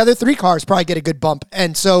 the other 3 cars probably get a good bump.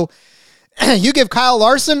 And so you give Kyle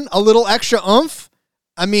Larson a little extra oomph.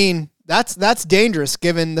 I mean, that's dangerous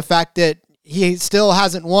given the fact that he still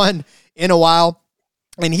hasn't won in a while,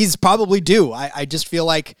 and he's probably due. I just feel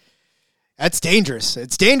like that's dangerous.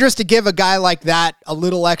 It's dangerous to give a guy like that a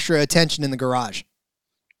little extra attention in the garage.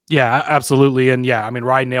 Yeah, absolutely. And yeah, I mean,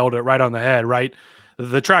 Ryan nailed it right on the head, right?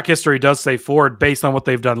 The track history does say Ford based on what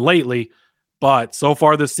they've done lately. But so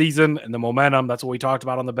far this season and the momentum, that's what we talked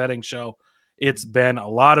about on the betting show. It's been a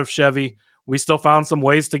lot of Chevy. We still found some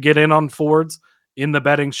ways to get in on Fords in the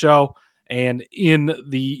betting show and in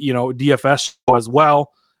the DFS show as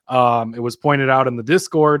well. It was pointed out in the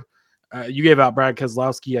Discord. You gave out Brad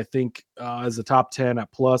Keselowski, I think, as a top 10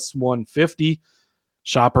 at plus 150.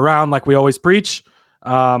 Shop around like we always preach,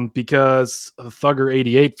 because Thugger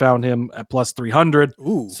 88 found him at plus 300.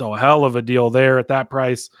 Ooh. So a hell of a deal there at that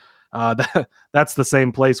price. That's the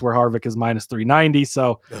same place where Harvick is minus 390.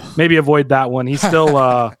 So maybe avoid that one. He's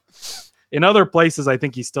still in other places. I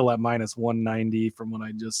think he's still at minus 190 from when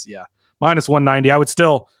minus 190.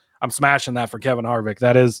 I'm smashing that for Kevin Harvick.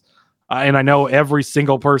 That is, and I know every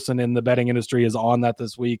single person in the betting industry is on that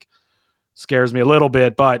this week. Scares me a little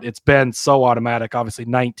bit, but it's been so automatic. Obviously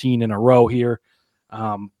 19 in a row here.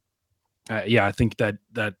 I think that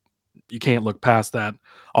you can't look past that.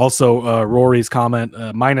 Also, Rory's comment,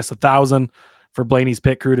 minus 1,000 for Blaney's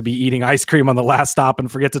pit crew to be eating ice cream on the last stop and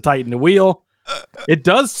forget to tighten the wheel. It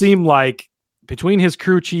does seem like between his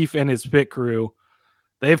crew chief and his pit crew,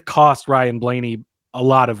 they've cost Ryan Blaney a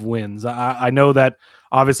lot of wins. I know that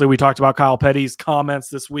obviously we talked about Kyle Petty's comments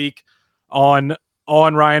this week on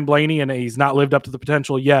Ryan Blaney, and he's not lived up to the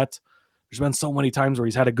potential yet. There's been so many times where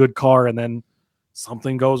he's had a good car and then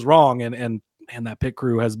something goes wrong, and that pit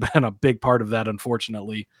crew has been a big part of that,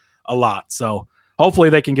 unfortunately, a lot. So hopefully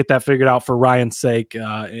they can get that figured out for Ryan's sake,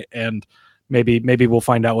 and maybe we'll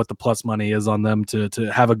find out what the plus money is on them to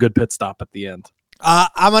have a good pit stop at the end.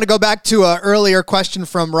 I'm going to go back to an earlier question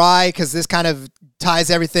from Rye, because this kind of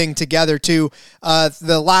ties everything together too.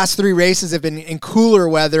 The last 3 races have been in cooler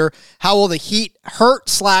weather. How will the heat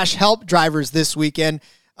hurt/help drivers this weekend?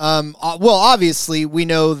 Well, obviously we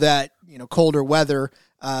know that colder weather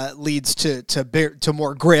leads to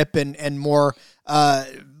more grip and more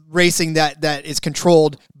racing that is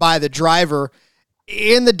controlled by the driver.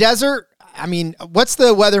 In the desert, I mean, what's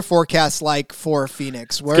the weather forecast like for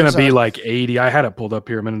Phoenix? It's going to be like 80. I had it pulled up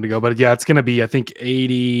here a minute ago, but yeah, it's going to be, I think,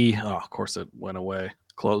 80. Oh, of course it went away,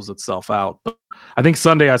 closed itself out. But I think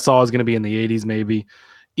Sunday I saw is going to be in the 80s maybe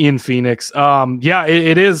in Phoenix. Yeah,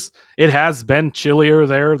 it is. It has been chillier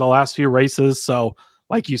there the last few races. So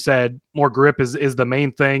like you said, more grip is the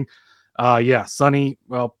main thing. Yeah,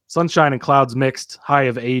 sunshine and clouds mixed, high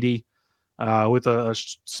of 80 with a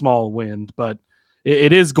small wind, but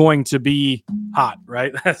it is going to be hot,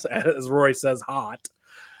 right? As Roy says, hot.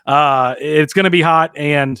 It's going to be hot,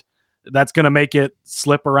 and that's going to make it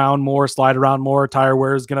slip around more, slide around more. Tire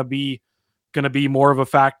wear is going to be more of a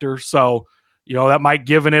factor. So, that might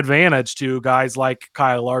give an advantage to guys like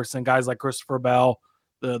Kyle Larson, guys like Christopher Bell,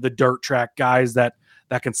 the dirt track guys that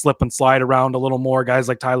can slip and slide around a little more. Guys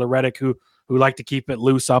like Tyler Reddick who like to keep it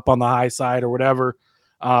loose up on the high side or whatever.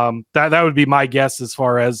 That would be my guess as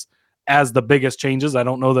far as the biggest changes. I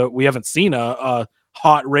don't know that we haven't seen a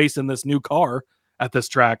hot race in this new car at this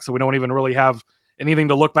track, so we don't even really have anything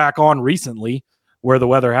to look back on recently where the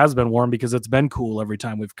weather has been warm, because it's been cool every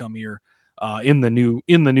time we've come here in the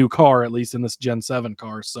new car, at least in this Gen 7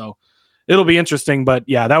 car. So it'll be interesting, but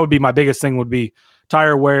yeah, that would be my biggest thing, would be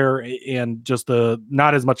tire wear and just the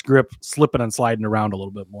not as much grip, slipping and sliding around a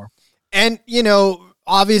little bit more. And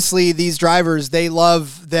obviously these drivers, they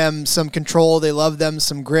love them some control, they love them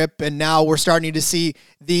some grip, and now we're starting to see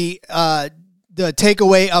the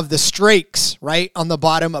takeaway of the strakes right on the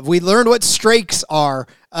bottom. We learned what strakes are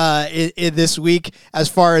in this week as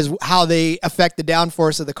far as how they affect the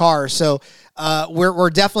downforce of the car. So we're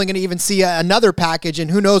definitely going to even see another package, and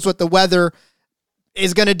who knows what the weather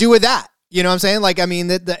is going to do with that. You know what I'm saying? Like, I mean,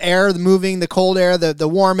 the air, the moving, the cold air, the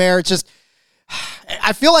warm air, it's just,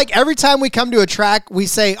 I feel like every time we come to a track, we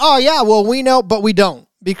say, oh yeah, well, we know, but we don't,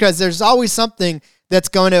 because there's always something that's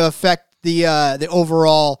going to affect the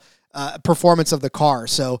overall performance of the car.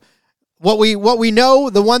 So what we know,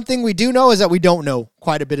 the one thing we do know is that we don't know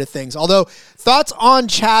quite a bit of things. Although, thoughts on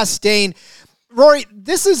Chastain. Rory,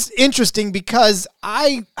 this is interesting because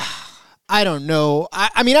I don't know.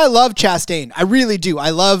 I mean, I love Chastain. I really do.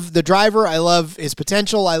 I love the driver. I love his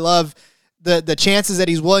potential. I love the chances that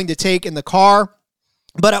he's willing to take in the car.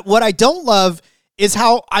 But what I don't love is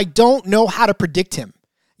how I don't know how to predict him.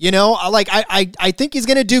 Like I think he's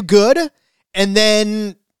going to do good, and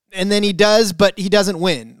then he does, but he doesn't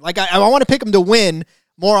win. Like I want to pick him to win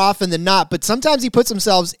more often than not, but sometimes he puts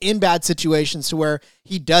himself in bad situations to where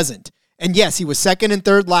he doesn't. And yes, he was second and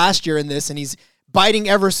third last year in this, and he's biting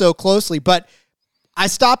ever so closely, but I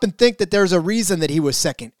stop and think that there's a reason that he was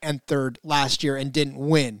second and third last year and didn't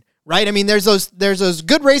win, right? I mean, there's those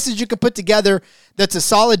good races you can put together that's a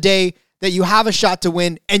solid day that you have a shot to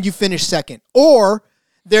win and you finish second. Or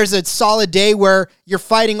there's a solid day where you're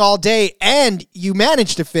fighting all day and you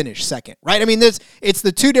manage to finish second, right? I mean, it's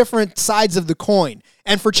the two different sides of the coin.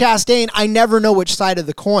 And for Chastain, I never know which side of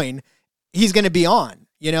the coin he's going to be on.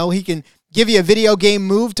 He can give you a video game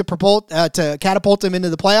move to catapult him into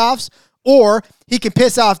the playoffs, or he can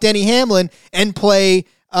piss off Denny Hamlin and play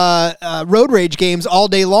road rage games all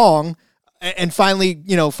day long and finally,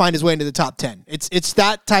 find his way into the top 10. It's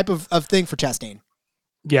that type of thing for Chastain.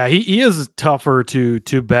 Yeah, he is tougher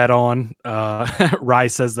to bet on.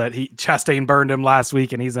 Rice says that Chastain burned him last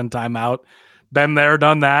week and he's in timeout. Been there,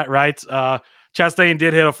 done that, right? Chastain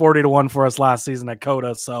did hit a 40-1 for us last season at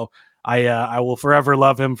COTA, so I will forever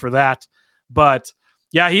love him for that. But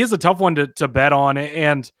yeah, he is a tough one to bet on,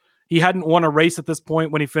 and he hadn't won a race at this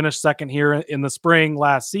point when he finished second here in the spring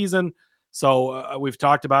last season. So we've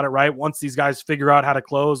talked about it, right? Once these guys figure out how to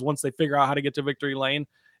close, once they figure out how to get to victory lane,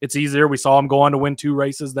 it's easier. We saw him go on to win 2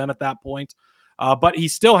 races then at that point. But he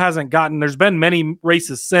still hasn't gotten, there's been many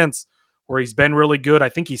races since where he's been really good. I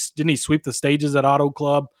think didn't he sweep the stages at Auto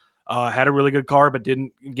Club, had a really good car, but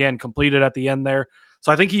didn't, again, complete it at the end there.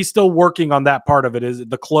 So I think he's still working on that part of it, is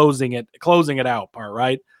the closing it out part,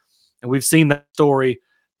 right? And we've seen that story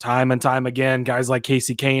time and time again. Guys like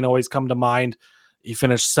Casey Kane always come to mind. He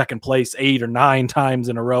finished second place 8 or 9 times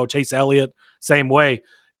in a row. Chase Elliott, same way,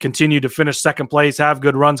 continued to finish second place, have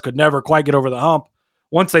good runs, could never quite get over the hump.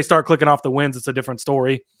 Once they start clicking off the wins, it's a different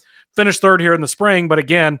story. Finished third here in the spring, but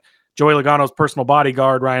again, Joey Logano's personal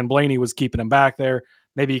bodyguard, Ryan Blaney, was keeping him back there.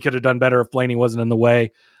 Maybe he could have done better if Blaney wasn't in the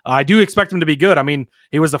way. I do expect him to be good. I mean,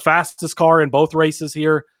 he was the fastest car in both races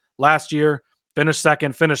here last year, finished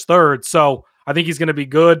second, finished third. So I think he's going to be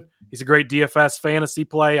good. He's a great DFS fantasy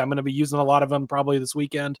play. I'm going to be using a lot of him probably this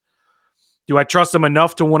weekend. Do I trust him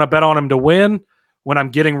enough to want to bet on him to win when I'm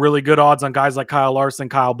getting really good odds on guys like Kyle Larson,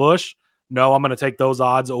 Kyle Busch? No, I'm going to take those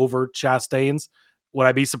odds over Chastain's. Would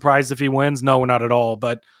I be surprised if he wins? No, not at all.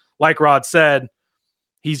 But like Rod said,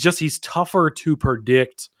 he's tougher to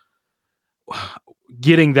predict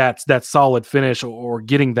getting that solid finish or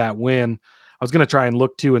getting that win. I was going to try and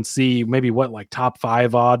look to and see maybe what like top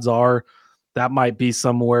 5 odds are. That might be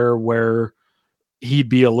somewhere where he'd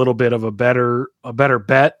be a little bit of a better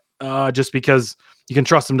bet, just because you can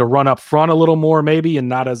trust him to run up front a little more maybe, and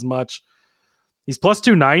not as much. He's plus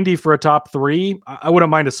 290 for a top 3. I wouldn't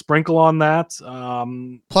mind a sprinkle on that.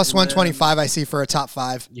 Plus 125 I see for a top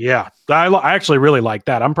 5. Yeah, I actually really like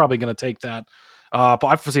that. I'm probably going to take that.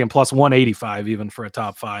 I foresee him plus 185 even for a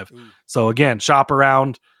top 5. So again, shop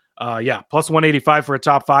around. Plus 185 for a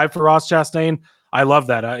top 5 for Ross Chastain. I love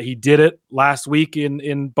that. He did it last week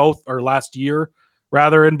last year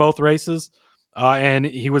rather in both races. And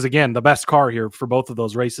he was, again, the best car here for both of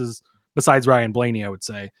those races besides Ryan Blaney, I would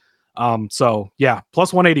say. So yeah,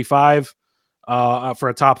 plus 185 for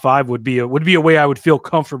a top 5 would be a way I would feel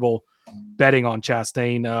comfortable betting on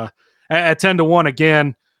Chastain. At 10-1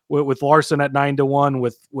 again, with Larson at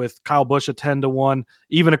 9-1, with Kyle Busch at 10-1,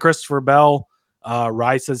 even a Christopher Bell.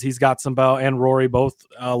 Rice says he's got some Bell, and Rory both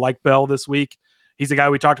like Bell this week. He's a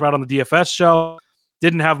guy we talked about on the DFS show.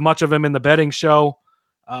 Didn't have much of him in the betting show.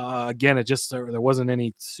 Again, there wasn't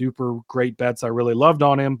any super great bets I really loved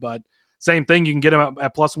on him, but same thing. You can get him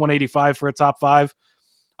at plus 185 for a top 5.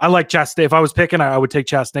 I like Chastain. If I was picking, I would take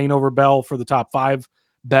Chastain over Bell for the top 5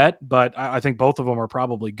 bet, but I think both of them are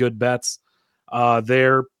probably good bets.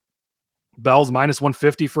 There, Bell's minus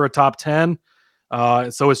 150 for a top 10.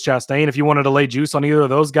 So is Chastain. If you wanted to lay juice on either of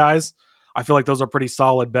those guys, I feel like those are pretty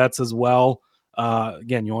solid bets as well.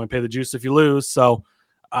 Again, you only pay the juice if you lose. So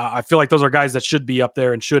I feel like those are guys that should be up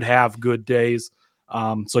there and should have good days.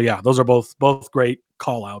 So yeah, those are both great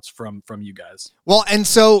call outs from you guys. Well, and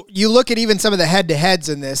so you look at even some of the head-to-heads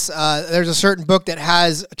in this. There's a certain book that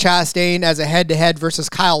has Chastain as a head-to-head versus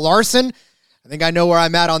Kyle Larson. I think I know where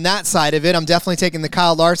I'm at on that side of it. I'm definitely taking the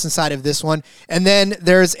Kyle Larson side of this one. And then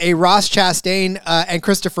there's a Ross Chastain and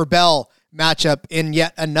Christopher Bell matchup in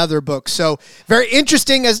yet another book. So very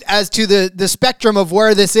interesting as to the spectrum of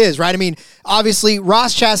where this is, right? I mean, obviously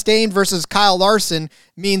Ross Chastain versus Kyle Larson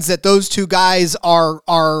means that those two guys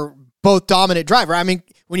are both dominant driver. I mean,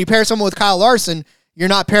 when you pair someone with Kyle Larson, you're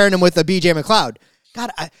not pairing him with a BJ McLeod.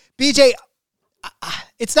 God, BJ,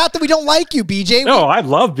 it's not that we don't like you, BJ. No, I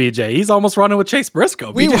love BJ. He's almost running with Chase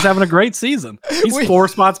Briscoe. BJ's having a great season. He's 4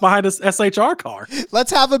 spots behind his SHR car. Let's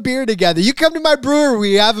have a beer together. You come to my brewery,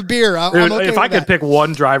 we have a beer. I'm okay if I could pick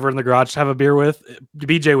one driver in the garage to have a beer with,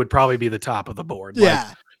 BJ would probably be the top of the board. Yeah.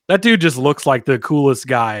 Like, that dude just looks like the coolest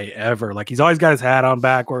guy ever. Like, he's always got his hat on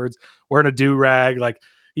backwards, wearing a do-rag. Like,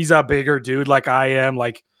 he's a bigger dude like I am.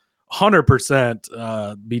 Like, 100%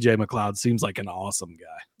 BJ McLeod seems like an awesome guy.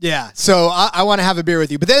 Yeah, so I want to have a beer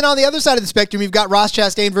with you. But then on the other side of the spectrum, you've got Ross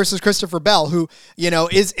Chastain versus Christopher Bell, who,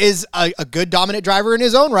 is a good dominant driver in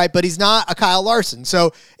his own right, but he's not a Kyle Larson.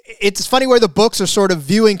 So it's funny where the books are sort of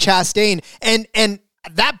viewing Chastain, and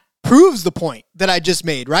that proves the point that I just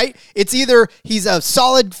made, right? It's either he's a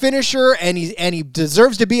solid finisher and he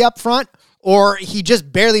deserves to be up front, or he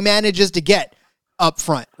just barely manages to get up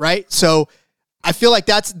front, right? So I feel like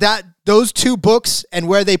those two books and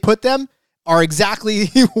where they put them are exactly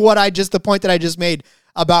the point that I just made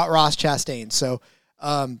about Ross Chastain. So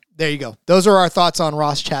there you go. Those are our thoughts on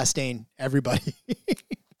Ross Chastain, everybody.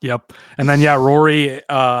 Yep. And then, Rory,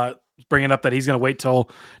 bringing up that he's going to wait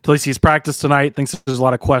till he sees practice tonight. Thinks there's a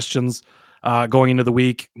lot of questions going into the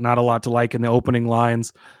week. Not a lot to like in the opening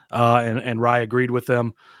lines. And Rye agreed with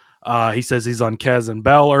them. He says he's on Kez and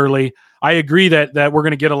Bell early. I agree that we're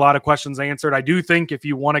going to get a lot of questions answered. I do think if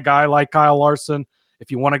you want a guy like Kyle Larson,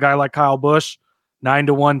 if you want a guy like Kyle Busch,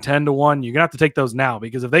 9-1, 10-1, you're gonna have to take those now,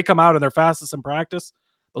 because if they come out and they're fastest in practice,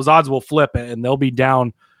 those odds will flip and they'll be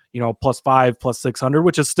down, +5, +600,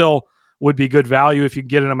 which is still would be good value if you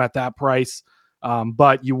get them at that price.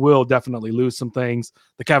 But you will definitely lose some things.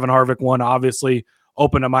 The Kevin Harvick one obviously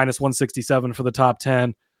opened at -167 for the top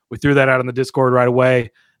 10. We threw that out in the Discord right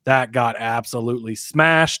away. That got absolutely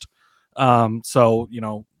smashed. So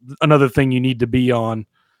another thing you need to be on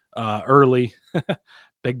early.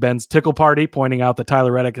 Big Ben's tickle party pointing out that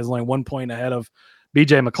Tyler Reddick is only 1 point ahead of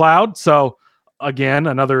BJ McLeod. So again,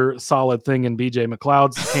 another solid thing in BJ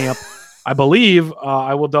McLeod's camp. I believe,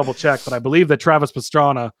 I will double check, but I believe that Travis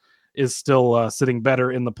Pastrana is still sitting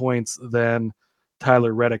better in the points than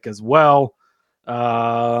Tyler Reddick as well.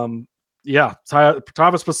 Travis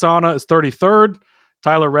Pastrana is 33rd.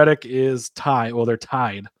 Tyler Reddick is tied. Well, they're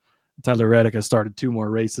tied. Tyler Reddick has started 2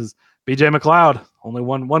 more races. BJ McLeod only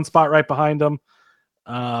one spot right behind him.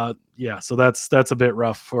 So that's a bit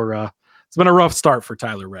rough for it's been a rough start for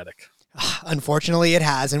Tyler Reddick. Unfortunately, it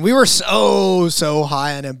has, and we were so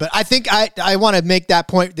high on him. But I think I want to make that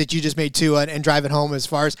point that you just made too, and drive it home as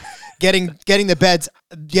far as getting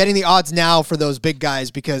the odds now for those big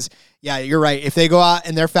guys, because yeah, you're right. If they go out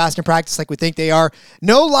and they're fast in practice like we think they are,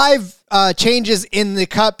 no live changes in the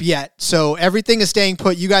Cup yet, so everything is staying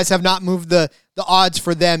put. You guys have not moved the odds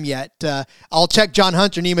for them yet. I'll check John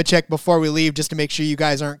Hunter Nemechek before we leave just to make sure you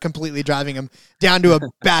guys aren't completely driving him down to a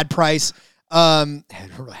bad price.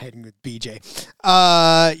 Heading with BJ.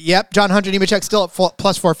 Yep, John Hunter Nemechek still at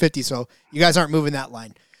plus 450, so you guys aren't moving that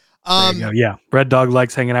line. There you go. Yeah, Red Dog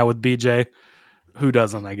likes hanging out with BJ. Who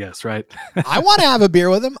doesn't, I guess, right? I want to have a beer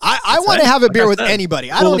with him. I want to have a beer with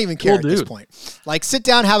anybody. I don't even care at this point. Like, sit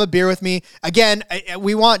down, have a beer with me. Again,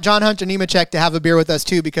 we want John Hunter Nemechek to have a beer with us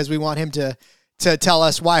too, because we want him to tell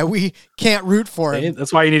us why we can't root for him.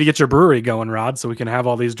 That's why you need to get your brewery going, Rod, so we can have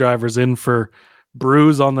all these drivers in for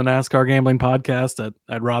brews on the NASCAR Gambling Podcast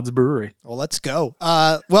at Rod's Brewery. Well, let's go.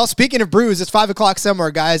 Well, speaking of brews, it's 5:00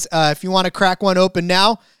 somewhere, guys. If you want to crack one open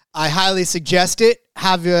now, I highly suggest it.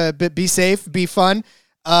 Be safe, be fun.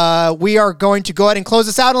 We are going to go ahead and close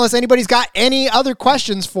this out unless anybody's got any other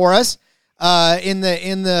questions for us in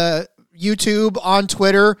the YouTube, on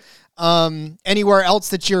Twitter, anywhere else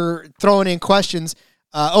that you're throwing in questions.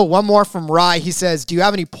 One more from Rye. He says, do you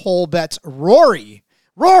have any poll bets? Rory.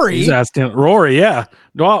 He's asking Rory, yeah.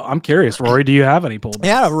 Well, I'm curious, Rory, do you have any poll bets?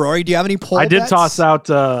 Yeah, Rory, do you have any poll bets? I did toss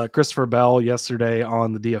out Christopher Bell yesterday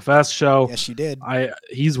on the DFS show. Yes, you did.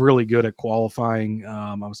 He's really good at qualifying.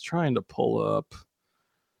 I was trying to pull up.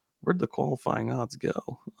 Where'd the qualifying odds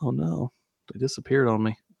go? Oh, no. They disappeared on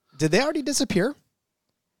me. Did they already disappear?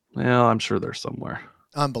 Well, I'm sure they're somewhere.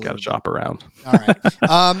 Unbelievable. Got to shop around. All right.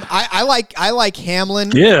 I like Hamlin.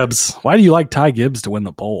 Gibbs. Why do you like Ty Gibbs to win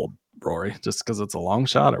the poll, Rory? Just because it's a long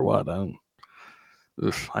shot or what?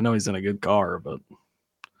 I know he's in a good car, but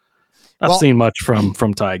not seen much from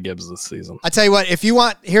Ty Gibbs this season. I tell you what, if you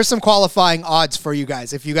want, here's some qualifying odds for you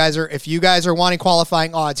guys. If you guys are wanting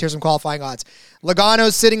qualifying odds, here's some qualifying odds.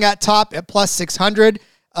 Logano's sitting at top at plus 600,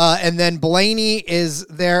 and then Blaney is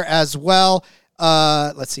there as well.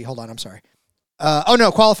 Let's see. Hold on. I'm sorry.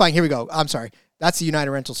 Qualifying. Here we go. I'm sorry. That's the United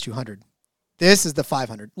Rentals 200. This is the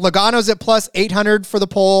 500. Logano's at plus 800 for the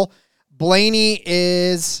poll. Blaney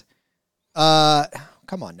is,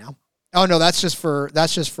 come on now. Oh no, that's just for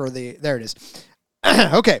there it is.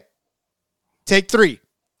 Okay. Take 3.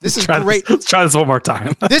 This is great. Let's try this one more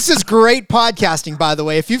time. This is great podcasting, by the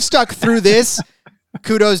way. If you've stuck through this,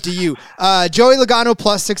 kudos to you. Joey Logano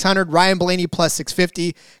plus 600, Ryan Blaney plus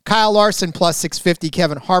 650, Kyle Larson plus 650,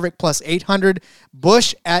 Kevin Harvick plus 800,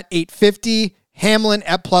 Busch at 850, Hamlin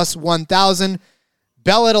at plus 1,000,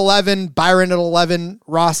 Bell at 11, Byron at 11,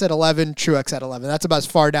 Ross at 11, Truex at 11. That's about as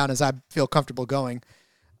far down as I feel comfortable going.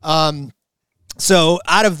 So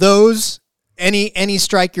out of those, any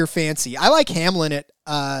strike your fancy. I like Hamlin at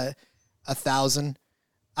 1,000.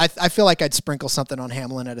 I feel like I'd sprinkle something on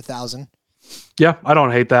Hamlin at 1,000. Yeah, I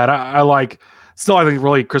don't hate that. I think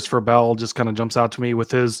really Christopher Bell just kind of jumps out to me with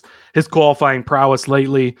his qualifying prowess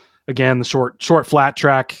lately. Again, the short flat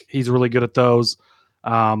track, he's really good at those.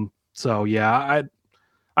 So yeah,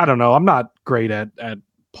 I don't know. I'm not great at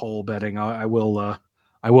poll betting. I will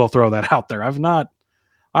throw that out there.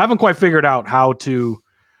 I haven't quite figured out how to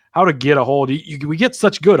get a hold. We get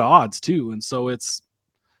such good odds too, and so it's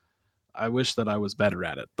I wish that I was better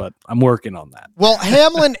at it, but I'm working on that. Well,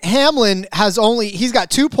 Hamlin he's got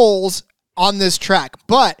 2 poles on this track,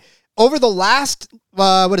 but over the last,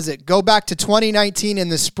 go back to 2019 in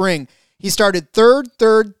the spring, he started 3rd,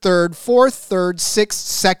 4th, 3rd, 6th,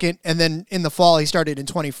 2nd, and then in the fall he started in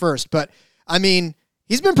 21st. But I mean,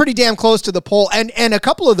 he's been pretty damn close to the pole, and a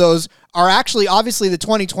couple of those are actually obviously the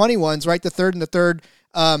 2020 ones, right? The 3rd and the 3rd.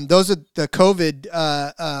 Those are the COVID.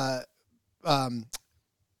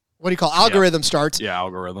 What do you call algorithm starts? Yeah,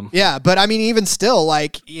 algorithm. Yeah, but I mean, even still,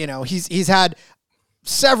 like, you know, he's had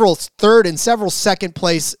several 3rd and several 2nd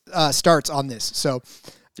place starts on this. So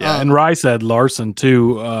yeah, and Rye said Larson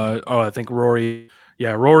too. I think Rory.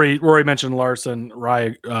 Yeah, Rory mentioned Larson.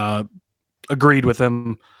 Rye agreed with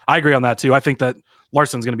him. I agree on that too. I think that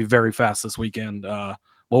Larson's going to be very fast this weekend.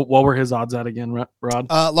 What were his odds at again, Rod?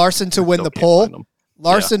 Larson to win the pole.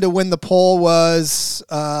 To win the pole was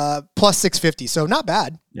plus 650, so not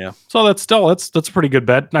bad. Yeah, so that's a pretty good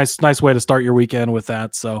bet. Nice way to start your weekend with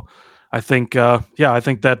that. So I think I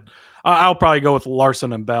think that I'll probably go with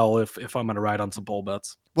Larson and Bell if I'm going to ride on some pole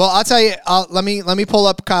bets. Well, I'll tell you. Let me pull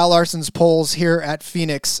up Kyle Larson's polls here at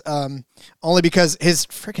Phoenix, only because his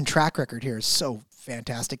freaking track record here is so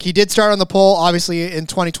fantastic. He did start on the pole, obviously, in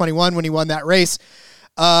 2021 when he won that race.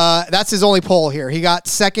 That's his only pole here. He got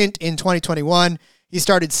 2nd in 2021. He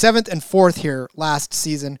started 7th and 4th here last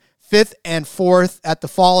season, 5th and 4th at the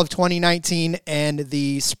fall of 2019 and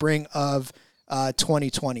the spring of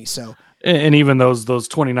 2020. So, and even those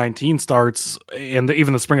 2019 starts and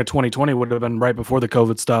even the spring of 2020 would have been right before the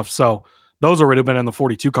COVID stuff. So those already been in the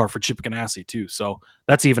 42 car for Chip Ganassi too. So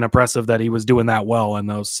that's even impressive that he was doing that well in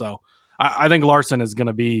those. So I think Larson's going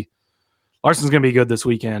to be good this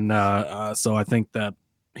weekend. So I think that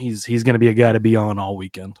he's going to be a guy to be on all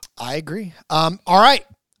weekend. I agree. All right.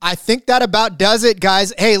 I think that about does it,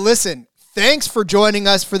 guys. Hey, listen, thanks for joining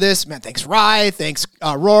us for this. Man, thanks, Rye. Thanks,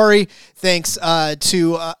 Rory. Thanks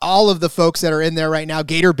to all of the folks that are in there right now.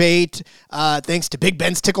 Gator Bait. Thanks to Big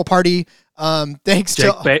Ben's Tickle Party. Thanks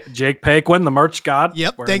to Jake Paquin, the merch god.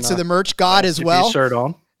 Yep. Thanks to the merch god as well. Shirt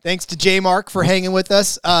on. Thanks to J Mark for hanging with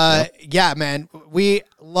us. Yeah, man, we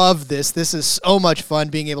love this. This is so much fun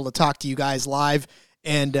being able to talk to you guys live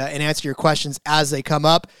and answer your questions as they come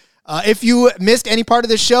up. If you missed any part of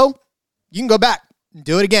this show, you can go back and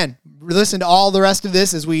do it again. Listen to all the rest of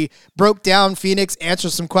this as we broke down Phoenix,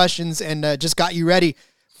 answered some questions, and just got you ready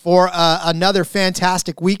for another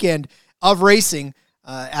fantastic weekend of racing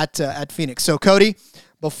at Phoenix. So, Cody,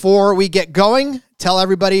 before we get going, tell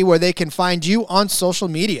everybody where they can find you on social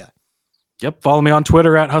media. Yep. Follow me on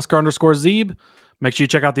Twitter at Husker_Zeeb. Make sure you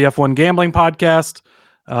check out the F1 Gambling Podcast.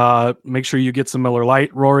 Make sure you get some Miller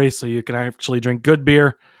Lite, Rory, so you can actually drink good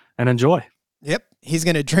beer and enjoy. Yep. He's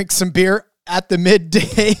going to drink some beer at the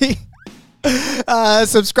midday.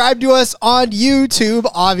 Subscribe to us on YouTube,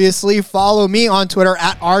 obviously. Follow me on Twitter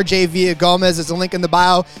at RJ Villagomez. There's a link in the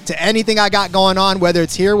bio to anything I got going on, whether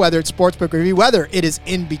it's here, whether it's Sportsbook Review, whether it is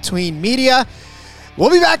in between media.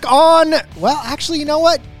 We'll be back on, well, actually, you know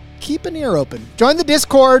what? Keep an ear open. Join the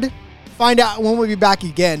Discord. Find out when we'll be back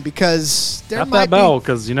again, because there might that bell,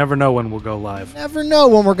 because you never know when we'll go live. Never know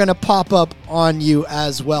when we're going to pop up on you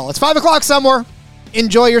as well. It's 5 o'clock somewhere.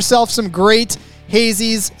 Enjoy yourself some great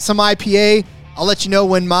hazies, some IPA. I'll let you know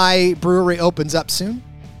when my brewery opens up soon.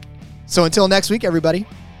 So until next week, everybody,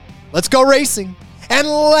 let's go racing and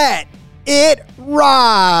let it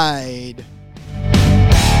ride.